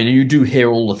 I mean, you do hear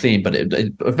all the theme, but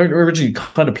it originally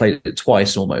kind of played it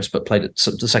twice almost, but played it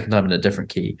the second time in a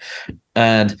different key.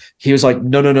 And he was like,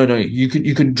 no, you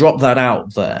can drop that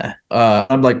out there.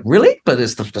 I'm like, really? But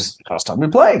it's the first time we're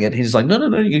playing it. He's like, no,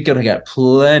 you're going to get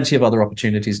plenty of other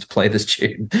opportunities to play this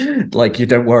tune. Like, you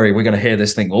don't worry, we're going to hear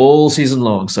this thing all season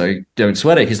long, so don't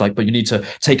sweat it. He's like, but you need to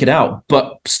take it out,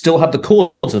 but still have the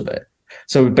chords of it.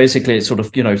 So basically, it's sort of,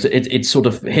 it's sort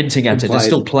of hinting at it. It's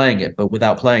still playing it, but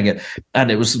without playing it. And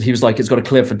he was like, it's got to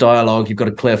clear for dialogue. You've got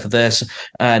to clear for this.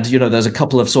 And, there's a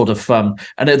couple of sort of,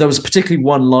 and there was particularly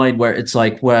one line where it's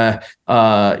like, where,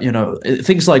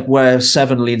 things like where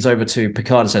Seven leans over to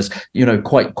Picard and says,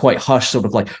 quite hush, sort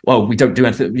of like, well, we don't do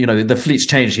anything, the fleet's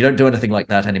changed. You don't do anything like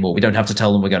that anymore. We don't have to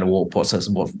tell them we're going to warp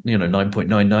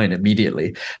 9.99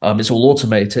 immediately. It's all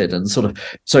automated and sort of,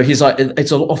 so he's like,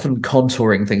 it's often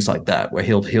contouring things like that, where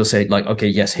he'll say like, okay,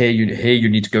 yes, here you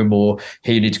need to go more,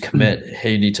 here you need to commit,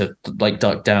 here you need to like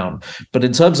duck down. But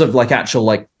in terms of like actual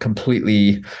like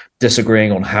completely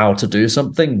disagreeing on how to do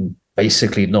something,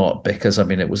 basically not, because I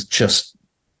mean it was just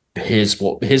here's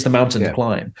the mountain to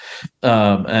climb,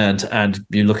 and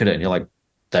you look at it and you're like,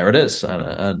 there it is,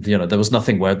 and there was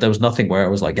nothing where I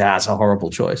was like, it's a horrible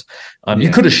choice.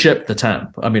 You could have shipped the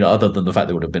TAMP. I mean, other than the fact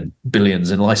there would have been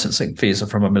billions in licensing fees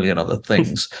from a million other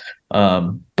things,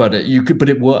 but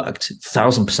it worked.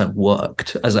 1,000%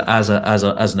 worked as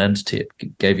an entity.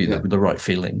 It gave you the right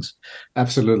feelings.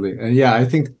 Absolutely, and I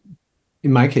think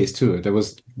in my case too, there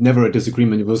was never a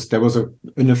disagreement.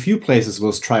 In a few places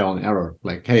was trial and error.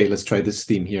 Like, hey, let's try this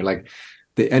theme here. Like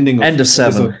the ending of End of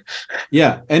 7.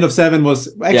 End of 7 was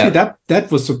actually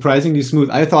that was surprisingly smooth.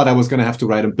 I thought I was going to have to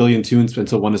write a billion tunes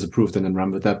until one is approved and then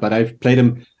run with that. But I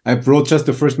wrote just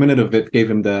the first minute of it, gave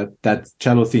him that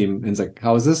cello theme, and it's like,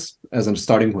 how is this as a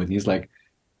starting point? And he's like,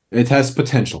 it has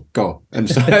potential, go. And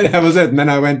so that was it. And then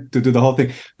I went to do the whole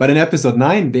thing. But in episode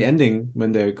 9, the ending,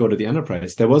 when they go to the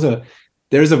Enterprise,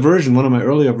 there's a version, one of my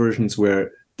earlier versions,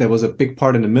 where there was a big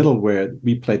part in the middle where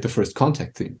we played the First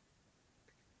Contact theme.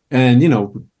 And,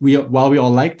 while we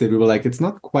all liked it, we were like, it's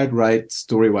not quite right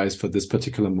story-wise for this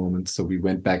particular moment. So we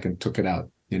went back and took it out.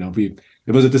 It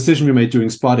was a decision we made during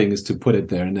spotting, is to put it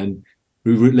there. And then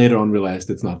we later on realized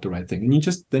it's not the right thing.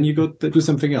 And you go to do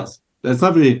something else. That's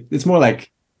not really, it's more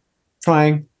like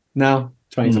trying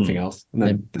something else. And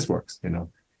then this works,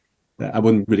 I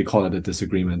wouldn't really call it a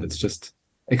disagreement. It's just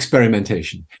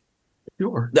experimentation.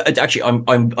 Sure. Actually,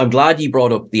 I'm glad you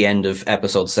brought up the end of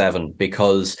episode 7,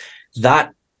 because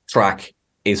that track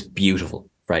is beautiful,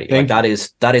 Freddie. Like that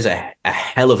is a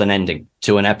hell of an ending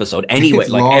to an episode. Anyway,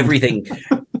 like long. Everything.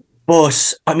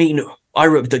 But I mean,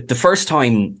 the first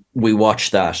time we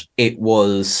watched that, it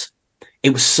was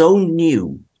so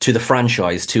new to the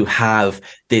franchise to have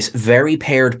this very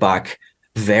pared back,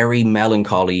 very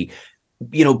melancholy,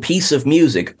 piece of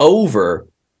music over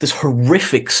this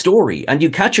horrific story, and you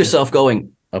catch yourself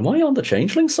going, am I on the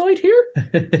Changeling side here?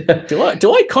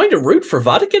 do I kind of root for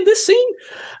Vadic in this scene?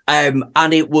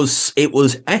 And it was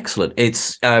excellent.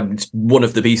 It's one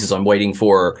of the pieces I'm waiting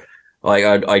for.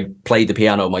 I played the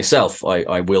piano myself.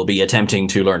 I will be attempting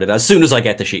to learn it as soon as I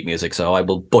get the sheet music. So I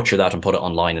will butcher that and put it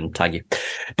online and tag you.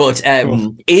 But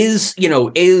is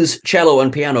cello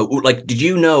and piano, like, did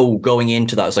you know going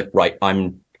into that? It's like, right,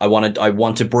 I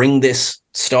want to bring this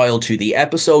style to the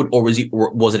episode, or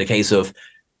was it a case of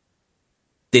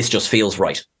this just feels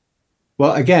right?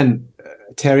 Well, again,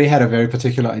 Terry had a very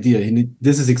particular idea.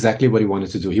 This is exactly what he wanted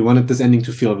to do. He wanted this ending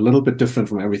to feel a little bit different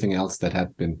from everything else that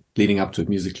had been leading up to it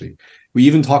musically. We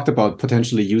even talked about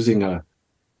potentially using a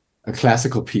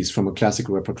classical piece from a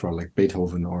classical repertoire like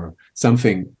Beethoven or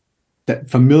something that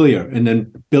familiar, and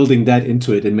then building that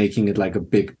into it and making it like a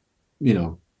big,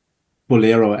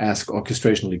 bolero-esque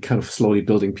orchestrationally kind of slowly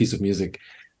building piece of music.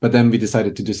 But then we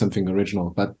decided to do something original.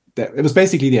 But it was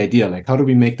basically the idea, like, how do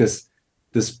we make this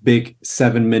big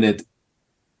 7-minute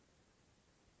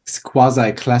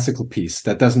quasi-classical piece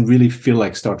that doesn't really feel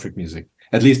like Star Trek music,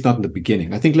 at least not in the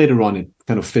beginning. I think later on it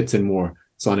kind of fits in more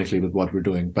sonically with what we're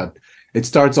doing, but it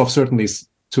starts off certainly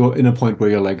in a point where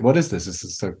you're like, what is this?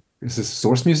 Is this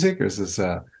source music, or is this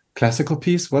a classical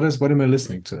piece? What am I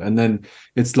listening to? And then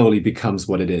it slowly becomes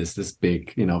what it is, this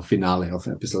big, finale of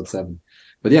episode 7.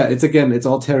 But yeah, it's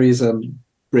all Terry's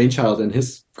brainchild and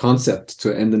his concept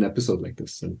to end an episode like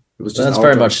this. And it was just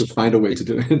very much to find a way to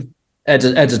do it.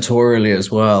 Editorially as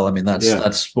well. I mean,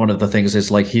 that's one of the things, is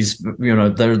like he's,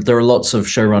 there are lots of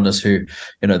showrunners who,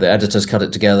 the editors cut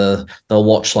it together, they'll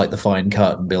watch like the fine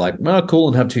cut and be like, oh, cool,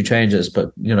 and have 2 changes.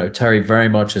 But Terry very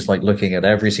much is like looking at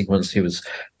every sequence.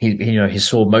 He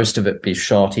saw most of it be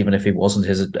shot, even if it wasn't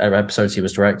his episodes he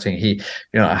was directing. He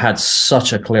had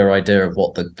such a clear idea of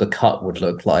what the cut would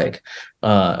look like.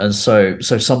 And so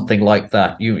something like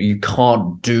that, you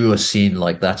can't do a scene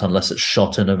like that unless it's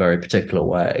shot in a very particular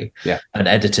way, and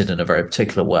edited in a very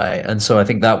particular way. And so I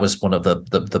think that was one of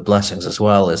the blessings as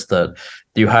well, is that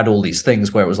you had all these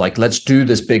things where it was like, let's do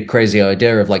this big crazy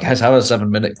idea of like, let's have a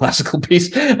 7-minute classical piece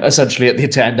essentially at the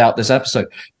to end out this episode.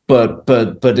 But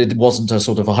it wasn't a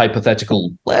sort of a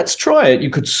hypothetical, let's try it. You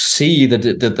could see that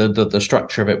the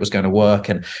structure of it was going to work,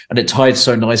 and it tied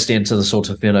so nicely into the sort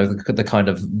of, you know, the kind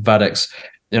of Vadek's,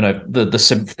 you know, the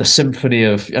symphony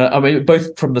of, I mean,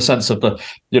 both from the sense of the,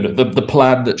 you know, the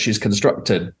plan that she's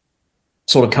constructed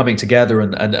sort of coming together,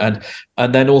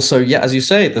 and then also, yeah, as you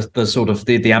say, the sort of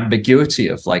the ambiguity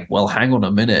of like, well, hang on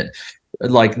a minute,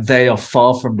 like they are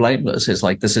far from blameless. It's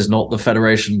like, this is not the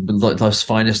Federation's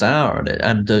finest hour,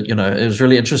 and you know, it was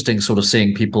really interesting sort of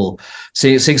seeing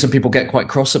some people get quite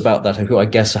cross about that, who I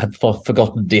guess had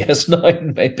forgotten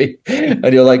DS9 maybe,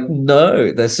 and you're like,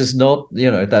 no, this is not,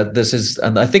 you know, that this is,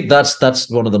 and I think that's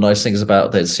one of the nice things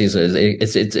about this season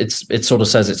is it sort of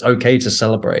says it's okay to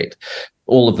celebrate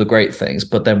all of the great things,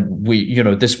 but then we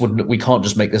can't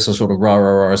just make this a sort of rah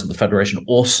rah rah as the Federation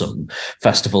awesome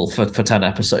festival for 10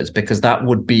 episodes, because that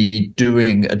would be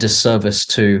doing a disservice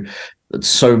to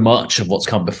so much of what's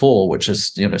come before, which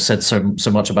has, you know, said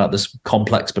so much about this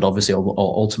complex but obviously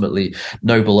ultimately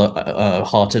noble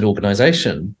hearted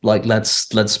organization. Like, let's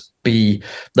be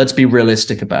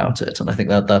realistic about it, and I think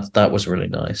that was really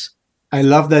nice. I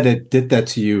love that it did that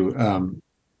to you,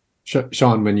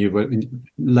 Sean, when you were,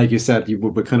 like you said, you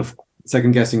were kind of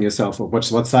second guessing yourself of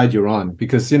what side you're on,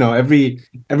 because, you know, every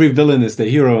villain is the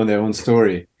hero in their own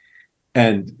story,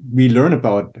 and we learn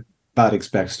about Badek's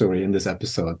backstory in this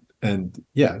episode, and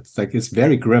yeah, it's like, it's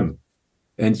very grim,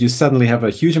 and you suddenly have a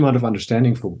huge amount of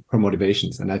understanding for her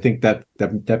motivations, and I think that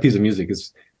piece of music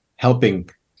is helping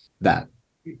that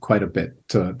quite a bit,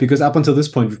 because up until this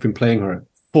point we've been playing her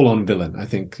full-on villain. I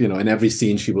think, you know, in every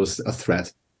scene she was a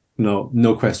threat.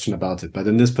 No question about it. But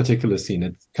in this particular scene,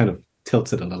 it kind of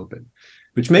tilts it a little bit,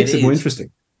 which makes it more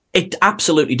interesting. It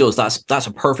absolutely does. That's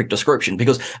a perfect description,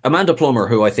 because Amanda Plummer,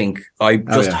 who I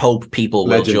hope people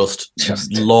will just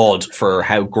laud for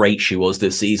how great she was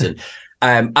this season.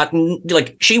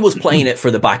 Like, she was playing it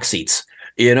for the back seats,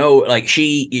 you know, like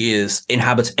she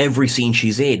inhabits every scene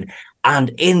she's in.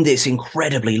 And in this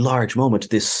incredibly large moment,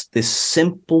 this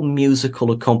simple musical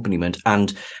accompaniment,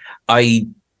 and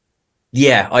I'm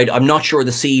not sure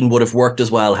the scene would have worked as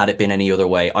well had it been any other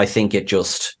way. I think it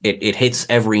hits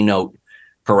every note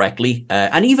correctly.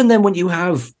 And even then, when you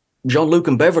have Jean-Luc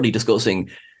and Beverly discussing,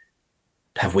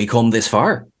 have we come this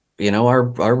far? You know,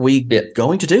 are we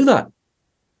going to do that?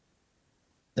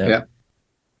 Yeah.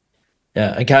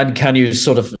 Yeah, and can you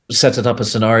sort of set it up a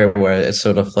scenario where it's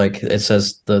sort of like, it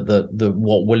says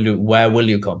where will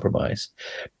you compromise?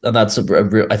 And that's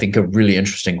I think a really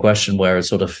interesting question, where it's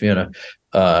sort of, you know,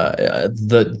 that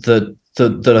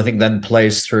I think then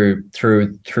plays through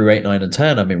 8, 9, and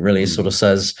 10. I mean, really sort of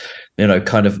says, you know,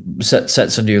 kind of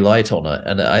sets a new light on it,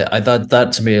 and I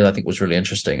that to me I think was really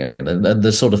interesting, and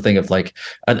the sort of thing of like,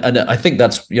 and I think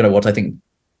that's, you know, what I think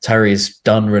Terry's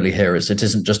done really here is, it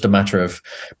isn't just a matter of,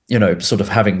 you know, sort of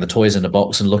having the toys in a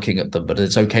box and looking at them, but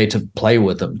it's okay to play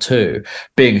with them too,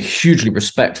 being hugely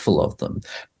respectful of them,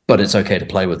 but it's okay to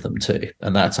play with them too.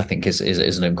 And that's, I think, is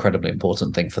an incredibly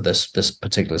important thing for this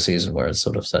particular season, where it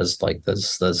sort of says like,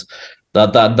 there's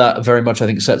that very much, I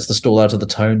think, sets the stall out of the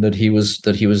tone that he was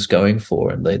going for,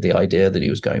 and the idea that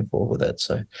he was going for with it.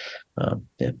 So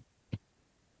yeah.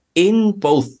 In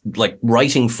both, like,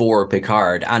 writing for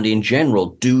Picard and in general,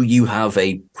 do you have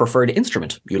a preferred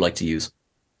instrument you like to use?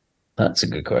 That's a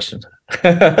good question.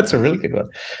 That's a really good one.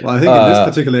 Well, I think in this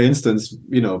particular instance,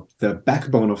 you know, the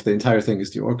backbone of the entire thing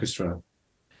is the orchestra.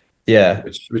 Yeah,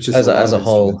 which is as a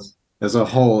whole. As a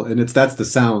whole, and that's the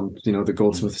sound, you know, the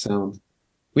Goldsmith sound.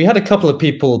 We had a couple of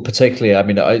people, particularly. I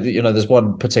mean, there's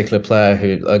one particular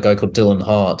player, a guy called Dylan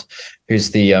Hart,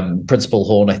 who's the principal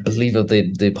horn, I believe, of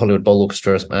the Hollywood Bowl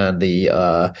Orchestra, and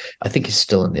I think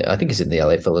he's in the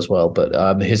LA Phil as well.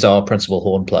 But he's our principal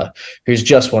horn player, who's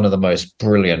just one of the most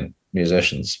brilliant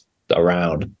musicians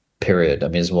around. Period. I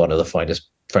mean, he's one of the finest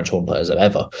French horn players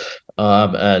ever.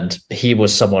 And he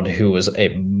was someone who was a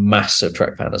massive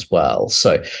Trek fan as well.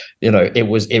 So, you know,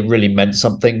 it really meant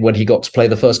something when he got to play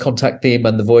the First Contact theme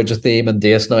and the Voyager theme and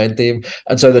DS9 theme.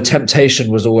 And so the temptation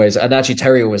was always, and actually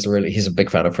Terry he's a big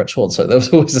fan of French horn. So there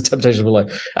was always a temptation of like,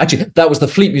 actually, that was the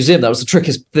Fleet Museum. That was the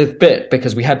trickiest bit,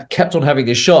 because we kept on having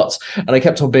these shots, and I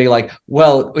kept on being like,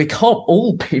 well, we can't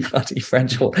all be bloody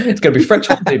French horn. It's going to be French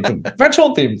horn theme, French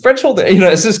horn theme, French horn theme. You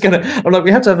know, it's just going to, I'm like,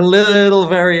 we have to have a little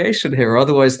variation here.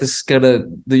 Otherwise this is going to,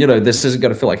 you know, this isn't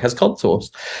going to feel like it has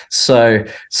contours. So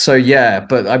yeah,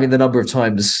 but I mean, the number of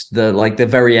times the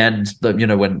very end, you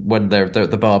know, when they're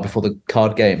at the bar before the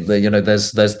card game, you know,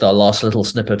 there's the last little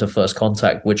snippet of First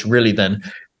Contact, which really then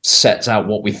sets out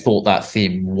what we thought that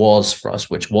theme was for us,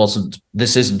 which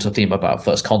this isn't a theme about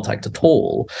first contact at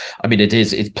all. I mean,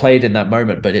 it's played in that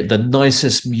moment, but the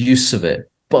nicest use of it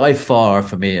by far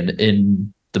for me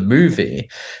in the movie,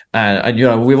 and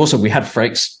we had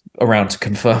Frakes around to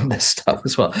confirm this stuff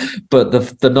as well. But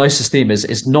the nicest theme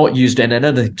is not used in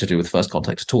anything to do with first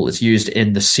contact at all. It's used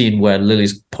in the scene where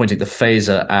Lily's pointing the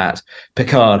phaser at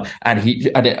Picard, and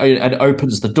it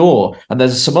opens the door, and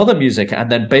there's some other music,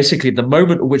 and then basically the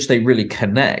moment at which they really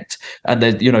connect, and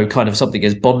then kind of something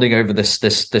is bonding over this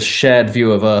shared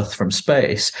view of Earth from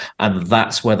space, and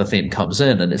that's where the theme comes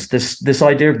in, and it's this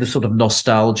idea of this sort of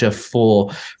nostalgia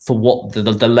for what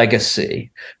the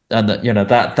legacy. And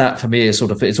that for me is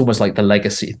sort of, it's almost like the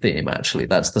legacy theme, actually.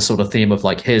 That's the sort of theme of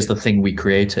like, here's the thing we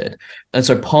created. And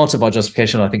so part of our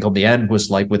justification, I think, on the end was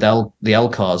like with the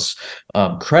LCAR's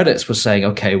credits was saying,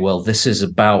 okay, well, this is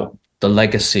about the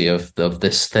legacy of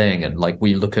this thing, and like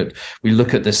we look at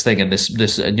this thing, and this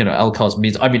LCAR's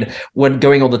means. I mean, when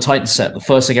going on the Titan set, the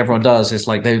first thing everyone does is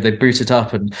like they boot it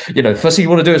up, and the first thing you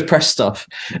want to do is press stuff.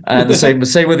 And the same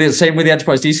with the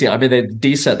Enterprise D set. I mean, the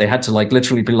D set, they had to like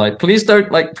literally be like, please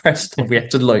don't like press stuff. We have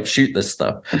to like shoot this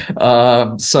stuff.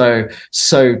 But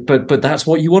that's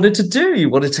what you wanted to do.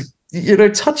 You wanted to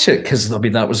touch it, because I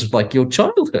mean that was like your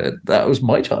childhood. That was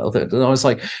my childhood, and I was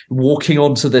like walking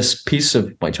onto this piece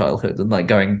of my childhood and like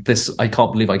going, this, I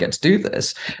can't believe I get to do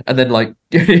this. And then like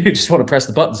you just want to press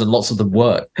the buttons, and lots of them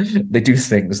work. They do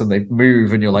things and they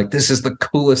move, and you're like, this is the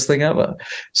coolest thing ever.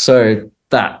 So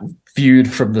that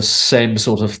viewed from the same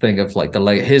sort of thing of like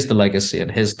here's the legacy, and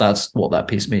that's what that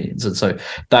piece means. And so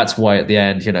that's why at the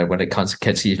end, when it kind of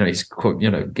gets, he's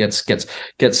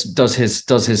does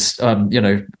his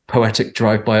poetic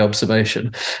drive-by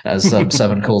observation, as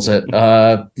Seven calls it.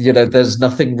 There's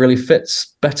nothing really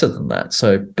fits better than that.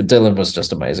 So, but Dylan was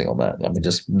just amazing on that. I mean,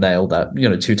 just nailed that.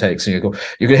 2 takes, and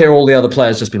you can hear all the other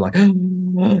players just be like,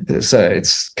 so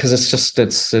it's because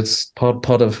it's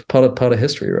part of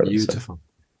history, really. Beautiful. So.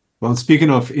 Well, speaking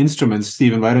of instruments,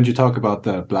 Stephen, why don't you talk about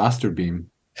the blaster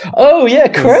beam? Oh yeah,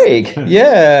 Craig.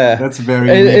 Yeah, that's very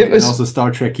unique, and also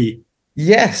Star Trek-y.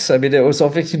 Yes, I mean, it was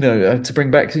obviously, to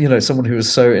bring back, someone who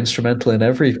was so instrumental in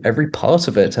every part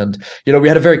of it. And, we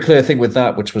had a very clear thing with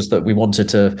that, which was that we wanted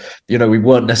to, we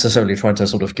weren't necessarily trying to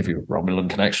sort of give you a Romulan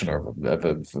connection or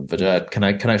a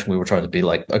connection. We were trying to be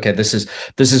like, okay, this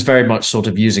is very much sort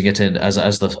of using it in as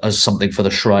something for the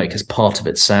Shrike, as part of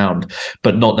its sound,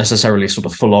 but not necessarily sort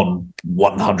of full on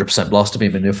 100% blaster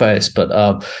beam in your face, but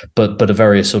a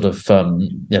very sort of,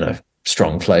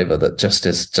 strong flavor that just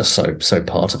is just so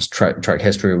part of track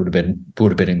history. Would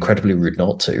have been incredibly rude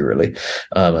not to, really.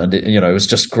 And it was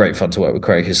just great fun to work with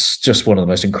Craig. He's just one of the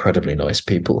most incredibly nice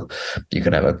people you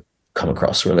can ever come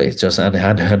across, really. Just and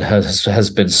has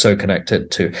been so connected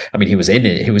to. I mean, he was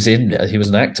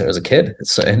an actor as a kid,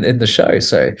 so in the show.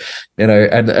 So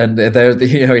and there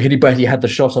he had the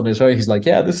shot on his phone. He's like,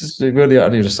 yeah, this is really,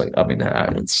 and you're just like, I mean,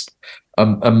 it's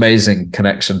amazing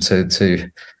connection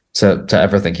to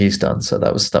everything he's done. So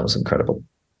that was incredible.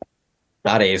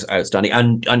 That is outstanding.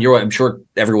 And you're right, I'm sure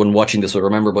everyone watching this will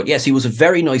remember, but yes, he was a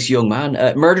very nice young man,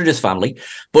 murdered his family.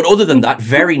 But other than that,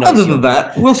 very nice. Other than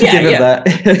that, we'll forgive him that.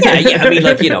 Yeah. I mean,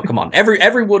 like, come on.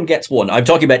 Everyone gets one. I'm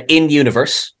talking about in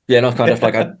universe, kind of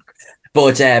like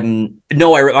but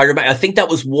no, I remember, I think that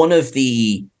was one of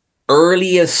the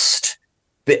earliest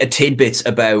tidbits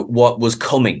about what was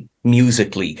coming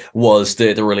musically, was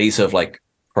the release of like,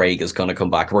 Craig is going to come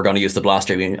back. We're going to use the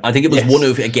blaster. I think it was one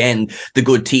of, again, the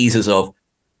good teases of,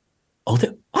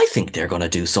 I think they're going to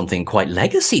do something quite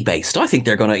legacy based. I think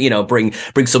they're going to, bring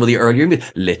some of the earlier.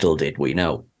 Little did we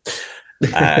know.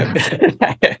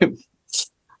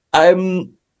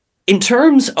 In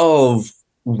terms of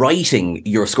writing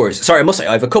your scores, sorry, I must say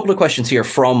I have a couple of questions here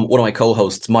from one of my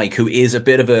co-hosts, Mike, who is a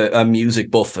bit of a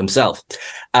music buff himself.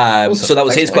 So that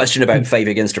was his question about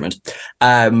favorite instrument.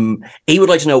 He would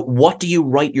like to know, what do you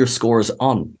write your scores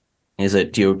on?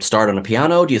 Do you start on a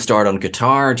piano? Do you start on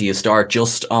guitar? Do you start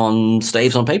just on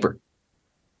staves on paper?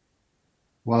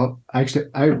 Well, actually,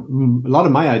 a lot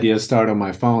of my ideas start on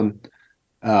my phone.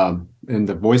 In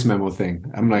the voice memo thing,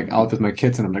 I'm like out with my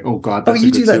kids, and I'm like, oh god, that's you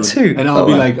do that too, and I'll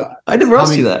be like, I never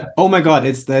asked you that. Oh my god,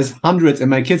 there's hundreds, and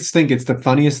my kids think it's the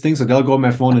funniest thing, so they'll go on my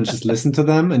phone and just listen to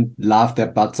them and laugh their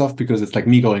butts off, because it's like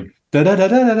me going da da da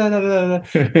da da da da da.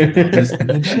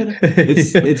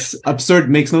 It's absurd,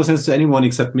 makes no sense to anyone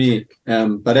except me.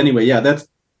 But anyway, yeah, that's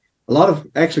a lot of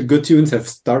actually good tunes have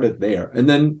started there, and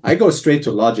then I go straight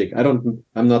to Logic. I'm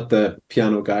not the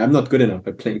piano guy. I'm not good enough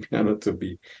at playing piano to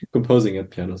be composing at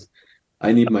pianos.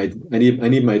 I need my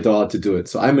DAW to do it.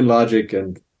 So I'm in Logic,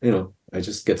 and I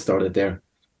just get started there.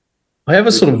 I have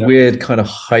a sort of weird kind of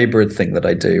hybrid thing that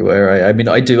I do where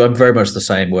I'm very much the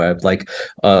same where like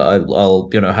I'll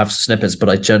have snippets, but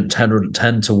I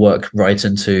tend to work right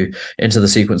into the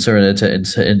sequencer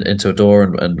and into a door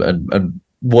and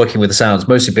working with the sounds,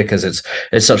 mostly because it's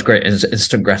such great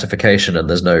instant gratification, and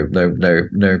there's no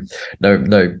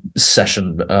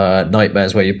session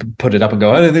nightmares where you put it up and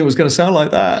go, I didn't think it was going to sound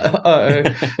like that,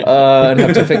 and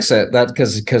have to fix it. That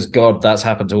because God, that's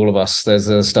happened to all of us.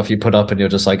 There's stuff you put up and you're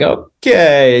just like,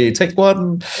 okay, take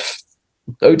one.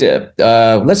 Oh dear.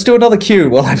 Let's do another cue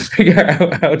while I figure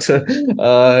out how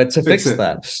to fix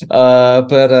that.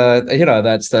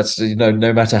 That's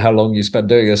no matter how long you spend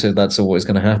doing this, that's always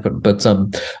going to happen. But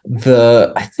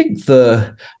I think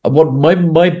what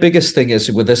my biggest thing is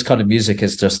with this kind of music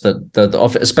is just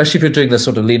that especially if you're doing this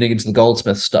sort of leaning into the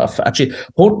Goldsmith stuff. Actually,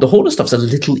 the Horner stuff's a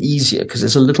little easier because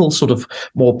it's a little sort of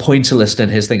more pointillist in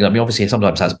his thing. I mean, obviously, he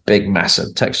sometimes has big,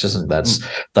 massive textures, and that's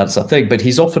a thing. But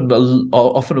he's often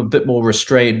a bit more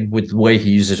restrained with the way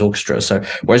he uses orchestra. So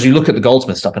whereas you look at the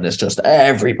Goldsmith stuff and it's just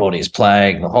everybody's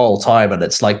playing the whole time, and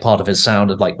it's like part of his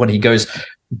sound. And like when he goes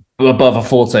above a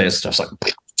forte, it's just like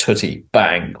tootie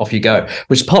bang, off you go.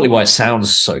 Which is partly why it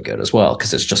sounds so good as well,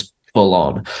 because it's just full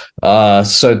on.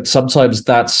 So sometimes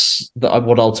that's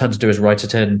what I'll tend to do is write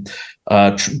it in,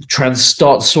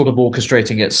 start sort of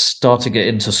orchestrating it, starting it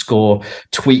into score,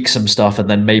 tweak some stuff, and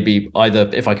then maybe either,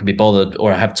 if I can be bothered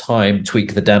or I have time,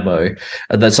 tweak the demo.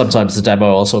 And then sometimes the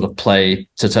demo I'll sort of play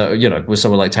with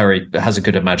someone like Terry that has a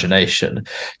good imagination.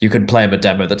 You can play him a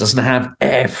demo that doesn't have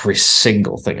every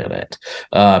single thing in it,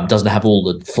 doesn't have all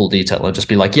the full detail, and just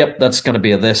be like, yep, that's going to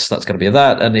be a this, that's going to be a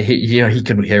that, and he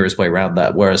can hear his way around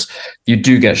that. Whereas you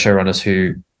do get showrunners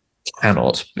who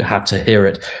cannot have to hear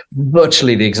it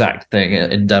virtually the exact thing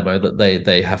in demo that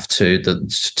they have to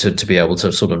be able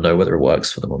to sort of know whether it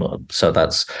works for them or not. So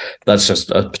that's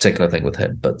just a particular thing with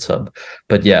him. But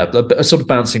yeah, sort of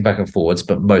bouncing back and forwards,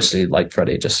 but mostly like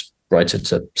Freddie, just write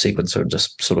into sequencer and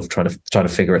just sort of trying to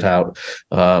figure it out.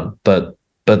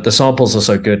 But the samples are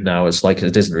so good now, it's like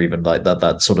it isn't even like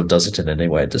that sort of does it in any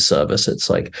way a disservice. It's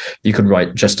like you can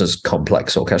write just as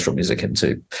complex orchestral music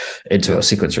into a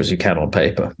sequencer as you can on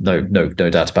paper. No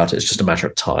doubt about it. It's just a matter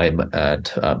of time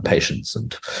and patience,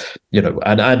 and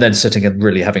and then sitting and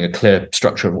really having a clear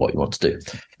structure of what you want to do.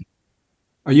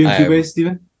 Are you in Cubase,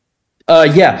 Stephen?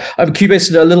 Yeah, I'm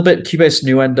Cubase a little bit, Cubase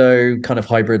Nuendo kind of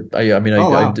hybrid. I've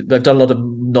done a lot of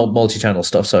multi-channel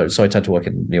stuff, so I tend to work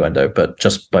in Nuendo, but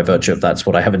just by virtue of that's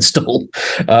what I have installed.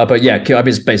 But yeah,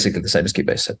 it's basically the same as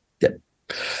Cubase. So, yeah.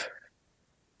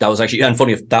 That was actually, and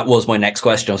funny, that was my next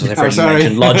question. I was going to say,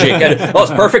 mentioned Logic. Oh,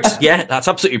 it's perfect. Yeah, that's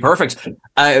absolutely perfect.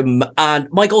 And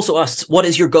Mike also asked, what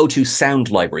is your go-to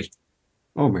sound library?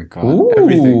 Oh my God.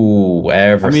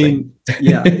 Everything. I mean,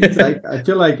 yeah, it's like, I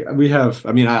feel like we have,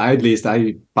 at least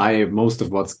I buy most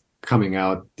of what's coming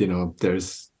out.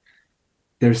 There's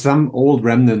some old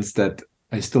remnants that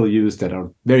I still use that are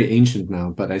very ancient now,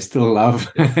 but I still love.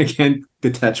 I can't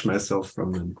detach myself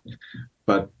from them.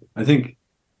 But I think,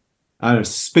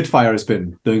 Spitfire has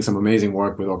been doing some amazing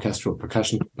work with orchestral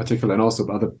percussion, particularly, and also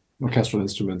other orchestral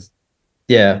instruments.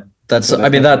 Yeah. That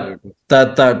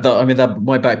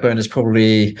my backbone is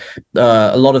probably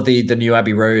a lot of the new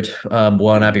Abbey Road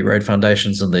Abbey Road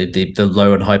foundations, and the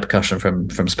low and high percussion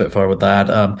from Spitfire with that.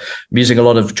 I'm using a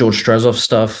lot of George Strozov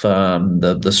stuff,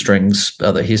 the strings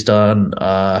that he's done.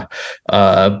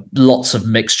 Lots of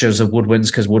mixtures of woodwinds,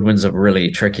 because woodwinds are really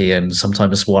tricky, and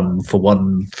sometimes one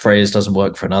phrase doesn't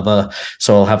work for another.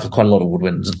 So I'll have quite a lot of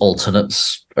woodwinds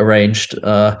alternates arranged,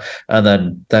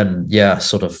 and then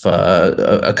sort of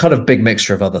a kind of big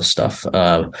mixture of other stuff,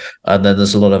 and then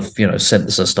there's a lot of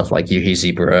synthesis stuff like Yuhi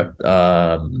Zebra,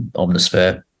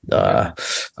 Omnisphere,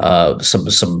 some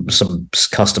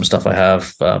custom stuff I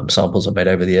have, samples I've made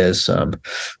over the years,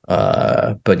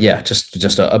 but yeah,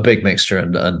 just a big mixture,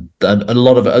 and a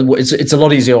lot of it's a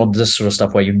lot easier on this sort of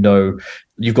stuff where you've got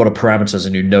parameters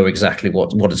and exactly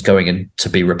what is going in to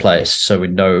be replaced. So we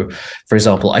know, for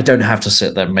example, I don't have to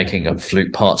sit there making a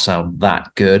flute part sound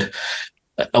that good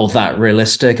or that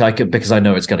realistic. Because I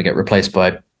know it's going to get replaced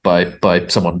by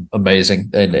someone amazing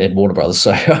in Warner Brothers.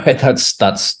 So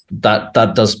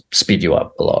that does speed you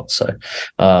up a lot. So,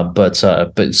 but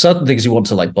certain things you want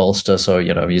to like bolster. So,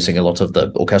 I'm using a lot of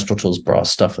the orchestral tools,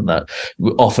 brass stuff, and that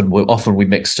often we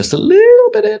mix just a little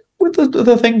bit in with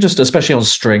the thing, just especially on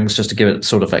strings, just to give it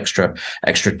sort of extra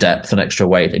depth and extra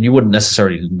weight. And you wouldn't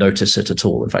necessarily notice it at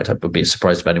all. In fact, I would be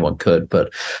surprised if anyone could,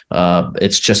 but it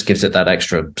just gives it that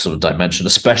extra sort of dimension,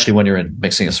 especially when you're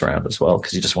mixing a surround as well,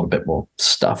 because you just want a bit more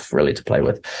stuff really to play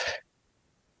with.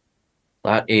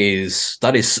 That is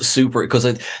super,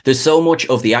 because there's so much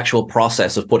of the actual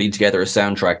process of putting together a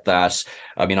soundtrack that,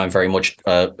 I mean, I'm very much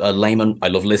a layman. I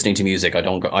love listening to music. I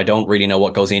don't really know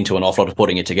what goes into an awful lot of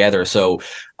putting it together. So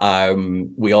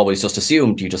we always just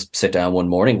assumed you just sit down one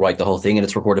morning, write the whole thing, and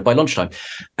it's recorded by lunchtime.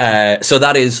 So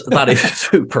that is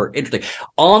super interesting.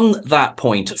 On that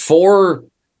point, for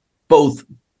both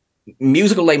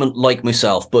musical layman like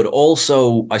myself, but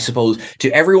also, I suppose,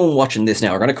 to everyone watching this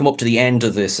now, we're going to come up to the end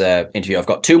of this interview. I've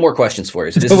got two more questions for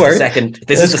you. So this is the second.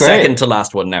 This is the second to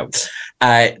last one now.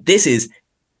 This is,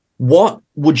 what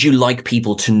would you like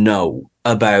people to know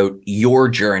about your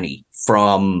journey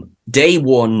from day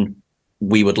one?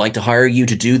 We would like to hire you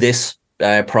to do this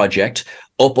project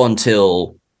up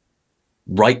until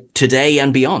right today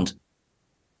and beyond.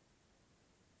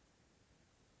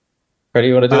 Freddie,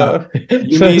 you want to do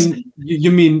that?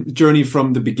 You mean journey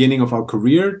from the beginning of our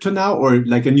career to now, or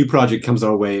like a new project comes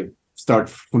our way, start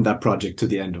from that project to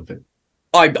the end of it?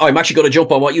 I'm actually going to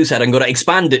jump on what you said. I'm going to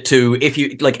expand it to, if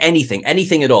you like, anything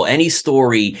at all, any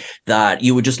story that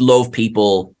you would just love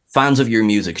people, fans of your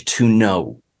music, to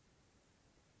know.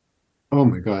 Oh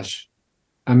my gosh.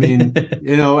 I mean,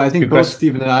 I think both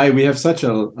Stephen and I, we have such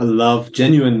a love,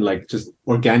 genuine, like just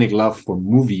organic love for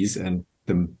movies and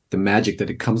the magic that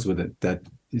it comes with it, that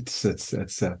it's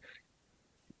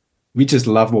we just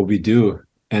love what we do,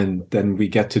 and then we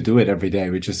get to do it every day,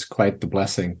 which is quite the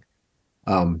blessing.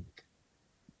 But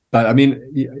I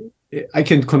mean, I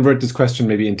can convert this question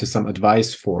maybe into some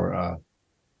advice for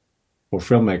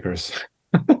filmmakers.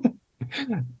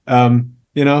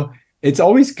 It's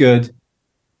always good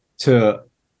to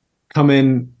come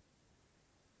in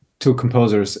to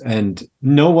composers and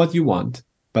know what you want,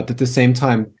 but at the same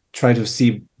time try to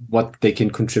see what they can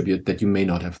contribute that you may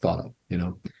not have thought of,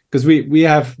 because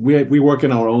we work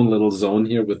in our own little zone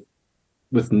here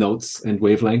with notes and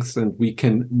wavelengths, and we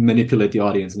can manipulate the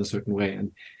audience in a certain way.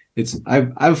 And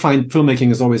I find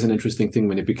filmmaking is always an interesting thing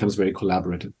when it becomes very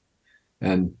collaborative,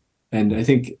 and I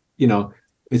think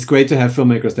it's great to have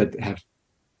filmmakers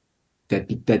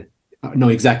that know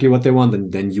exactly what they want,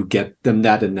 and then you get them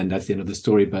that, and then that's the end of the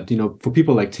story. But for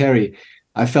people like Terry,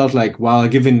 I felt like while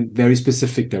given very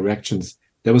specific directions,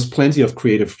 there was plenty of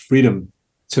creative freedom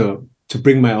to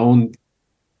bring my own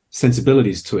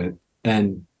sensibilities to it,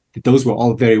 and those were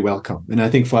all very welcome. And I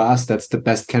think for us, that's the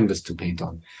best canvas to paint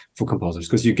on for composers,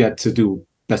 because you get to do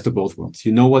best of both worlds.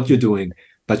 You know what you're doing,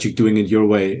 but you're doing it your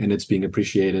way, and it's being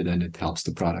appreciated, and it helps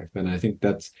the product. And I think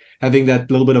that's, having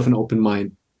that little bit of an open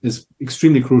mind is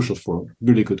extremely crucial for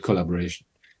really good collaboration,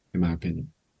 in my opinion.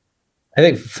 I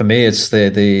think for me, it's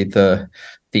the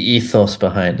ethos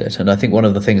behind it, and I think one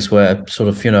of the things where sort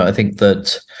of I think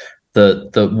that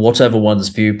the whatever one's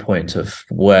viewpoint of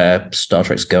where Star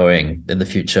Trek's going in the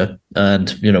future, and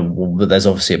there's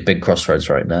obviously a big crossroads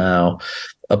right now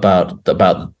about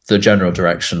the general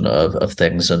direction of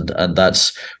things, and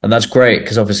that's great,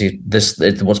 because obviously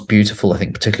what's beautiful, I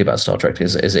think, particularly about Star Trek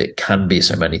is it can be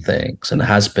so many things, and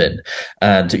has been,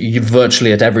 and you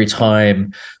virtually at every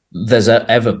time there's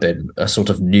ever been a sort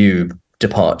of new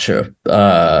departure,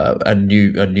 a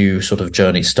new sort of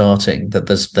journey starting, that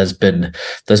there's been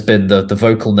the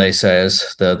vocal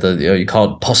naysayers, the you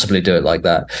can't possibly do it like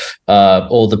that,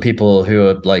 or the people who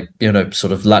are like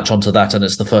sort of latch onto that, and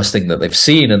it's the first thing that they've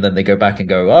seen, and then they go back and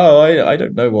go, I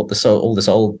don't know what all this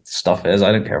old stuff is,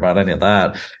 I don't care about any of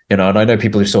that, and I know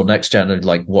people who saw Next Gen and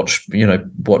like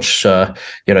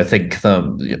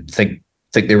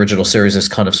think the original series is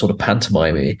kind of sort of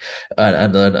pantomime-y,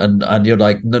 and you're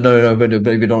like, no, but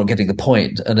you're not getting the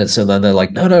point. And then they're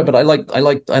like, no, but I like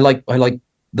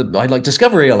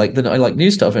Discovery, I like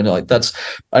new stuff, and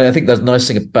I think the nice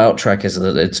thing about Trek is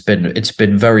that it's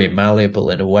been very malleable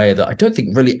in a way that I don't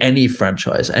think really any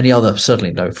franchise, any other,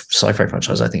 certainly no sci-fi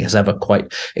franchise, I think, has ever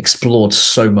quite explored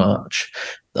so much.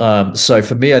 So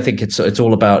for me, I think it's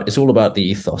all about the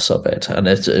ethos of it, and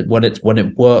when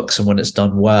it works and when it's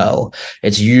done well,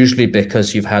 it's usually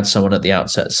because you've had someone at the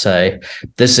outset say,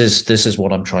 this is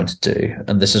what I'm trying to do,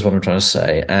 and this is what I'm trying to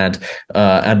say, and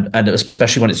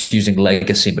especially when it's using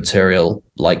legacy material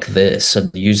like this, and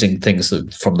using things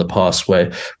from the past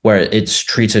where it's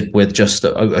treated with just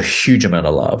a huge amount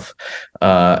of love,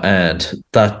 and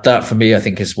that for me, I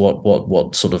think, is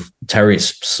what sort of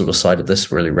Terry's sort of side of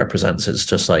this really represents. It's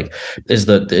just like, is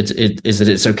that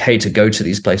it's okay to go to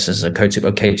these places, and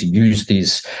okay to use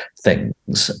these things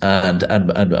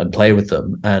and play with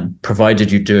them, and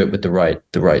provided you do it with the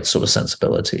right sort of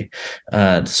sensibility.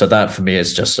 And so that for me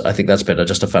is just, I think that's been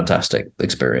just a fantastic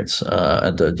experience.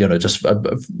 Just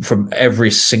from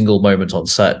every single moment on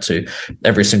set to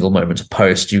every single moment of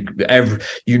post, you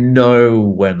know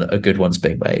when a good one's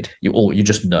being made. You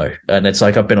just know. And it's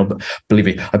like, I've been on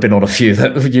a few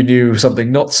that you knew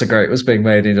something not so great was being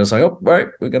made, and you're just like, oh right,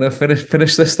 we're gonna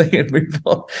finish this thing and move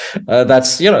on.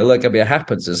 That's, like, I mean, it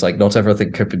happens. It's like not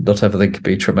everything could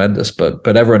be tremendous, but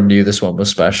everyone knew this one was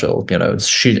special.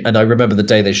 And I remember the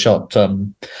day they shot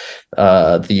when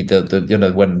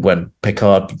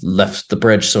Picard left the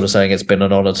bridge, sort of saying, it's been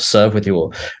an honor to serve with you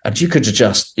all, and you could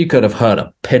have heard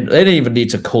a pin. They didn't even need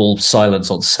to call silence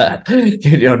on set.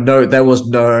 No, there was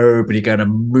nobody going to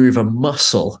move a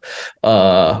muscle,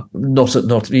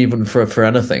 not even for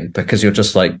anything, because you're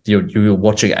just like, you're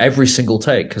watching every single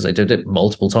take, because they did it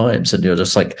multiple times, and you're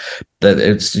just like,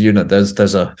 it's,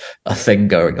 there's a thing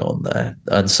going on there.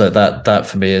 And so that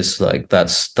for me is like,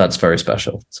 that's very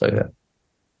special. So yeah.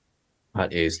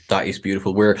 That is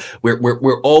beautiful. We're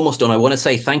almost done. I want to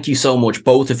say thank you so much,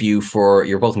 both of you,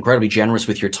 you're both incredibly generous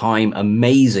with your time,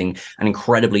 amazing and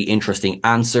incredibly interesting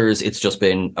answers. It's just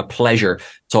been a pleasure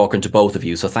talking to both of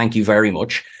you. So thank you very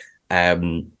much.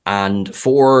 And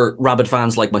for rabid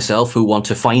fans like myself who want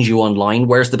to find you online,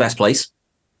 where's the best place?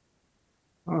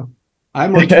 Oh,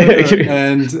 I'm on Twitter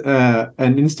and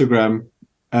Instagram,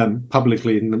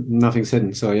 publicly. Nothing's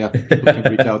hidden. So yeah, people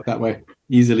can reach out that way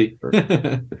easily.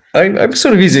 I'm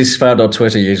sort of easiest found on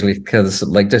Twitter usually, because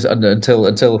like just until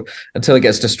it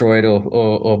gets destroyed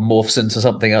or morphs into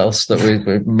something else that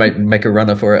we make a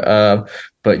runner for it.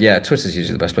 But yeah, Twitter's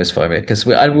usually the best place to find me, because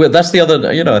that's the other,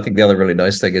 I think the other really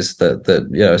nice thing is that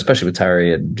especially with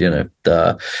Terry and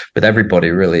with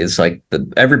everybody, really, is like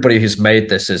everybody who's made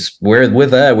this we're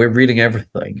there, we're reading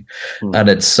everything, and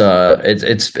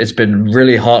it's been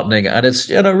really heartening, and it's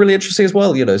really interesting as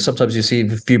well. Sometimes you see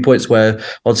viewpoints where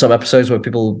on some episodes where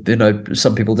people,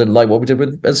 some people didn't like what we did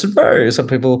with Ensign Barry, some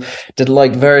people didn't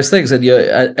like various things, and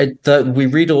we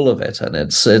read all of it, and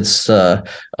it's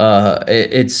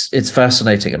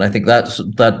fascinating. And I think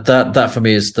that for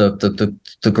me is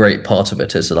the great part of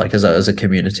it, is like as a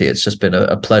community, it's just been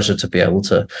a pleasure to be able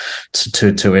to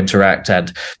interact,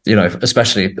 and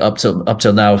especially up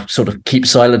till now, sort of keep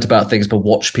silent about things but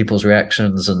watch people's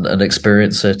reactions and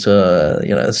experience it.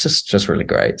 It's just really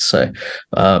great. So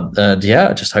and yeah,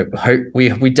 I just hope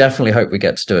we definitely hope we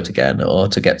get to do it again, or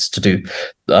to get to do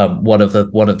one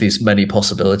of these many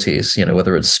possibilities,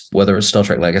 whether it's Star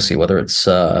Trek Legacy, whether it's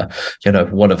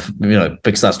one of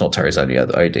because that's not Terry's only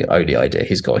idea.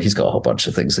 He's got a whole bunch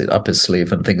of things up his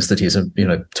sleeve, and things that he's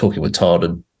talking with Todd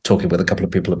and talking with a couple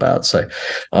of people about. So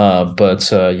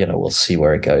we'll see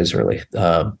where it goes, really.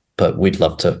 But we'd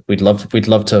love to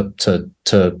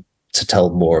tell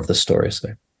more of the story, so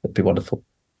it'd be wonderful.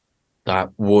 That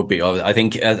would be, I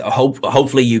think,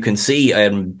 hopefully you can see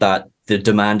that the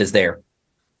demand is there.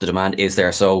 The demand is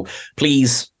there. So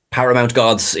please, Paramount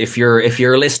gods, if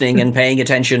you're listening and paying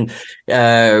attention,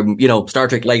 Star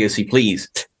Trek Legacy, please.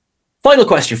 Final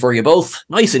question for you both,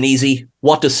 nice and easy.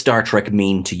 What does Star Trek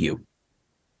mean to you?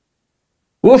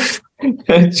 Woof. Do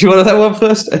you want that one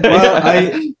first?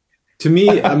 Well, to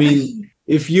me, I mean,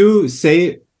 if you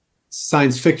say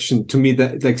science fiction, to me,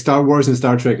 that like Star Wars and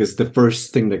Star Trek is the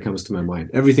first thing that comes to my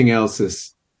mind. Everything else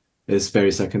is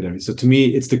very secondary. So to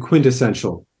me, it's the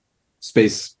quintessential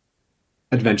space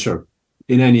adventure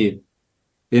in any,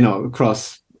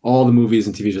 across all the movies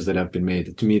and TV shows that have been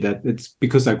made. To me, that it's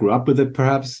because I grew up with it,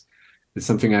 perhaps. It's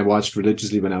something I watched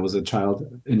religiously when I was a child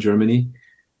in Germany,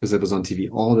 because it was on TV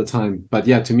all the time. But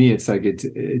yeah, to me, it's like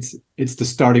it's the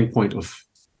starting point of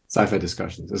sci-fi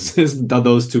discussions. It's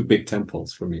those two big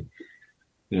temples for me.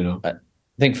 I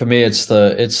think for me, it's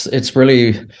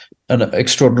really an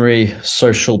extraordinary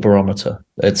social barometer.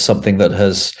 It's something that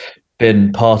has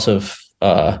been part of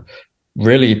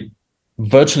really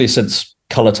virtually since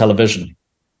color television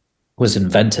was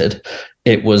invented.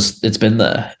 It's been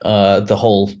there the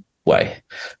whole way,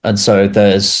 and so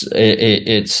there are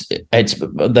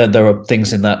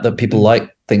things in that people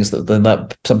like, things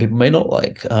that some people may not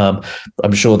like. I'm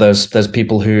sure there's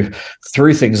people who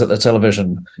threw things at the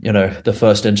television. The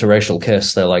first interracial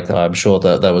kiss, they're like, I'm sure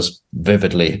that was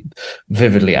vividly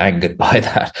angered by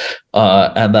that,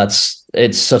 and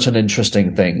it's such an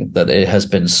interesting thing that it has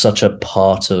been such a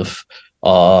part of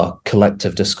our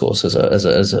collective discourse as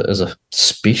a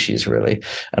species, really.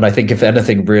 And I think if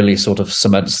anything really sort of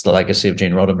cements the legacy of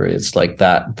Gene Roddenberry, it's like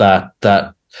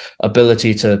that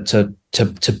ability to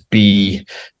be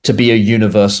a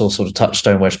universal sort of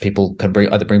touchstone, where people can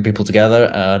either bring people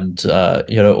together and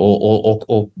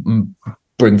or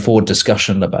bring forward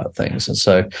discussion about things. And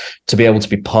so to be able to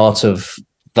be part of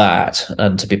that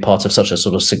and to be part of such a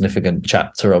sort of significant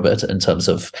chapter of it in terms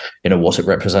of what it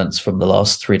represents from the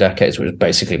last 3 decades, which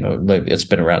basically it's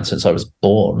been around since I was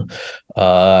born,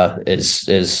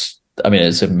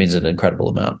 it means an incredible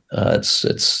amount.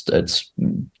 It's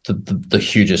the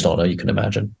hugest honor you can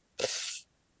imagine.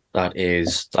 That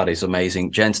is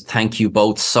amazing, gents. Thank you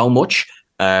both so much.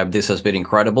 This has been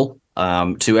incredible.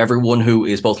 To everyone who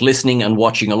is both listening and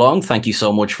watching along, thank you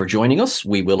so much for joining us.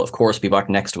 We will, of course, be back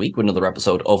next week with another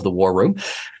episode of The War Room.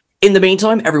 In the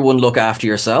meantime, everyone look after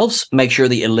yourselves. Make sure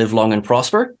that you live long and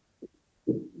prosper.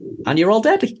 And you're all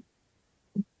deadly.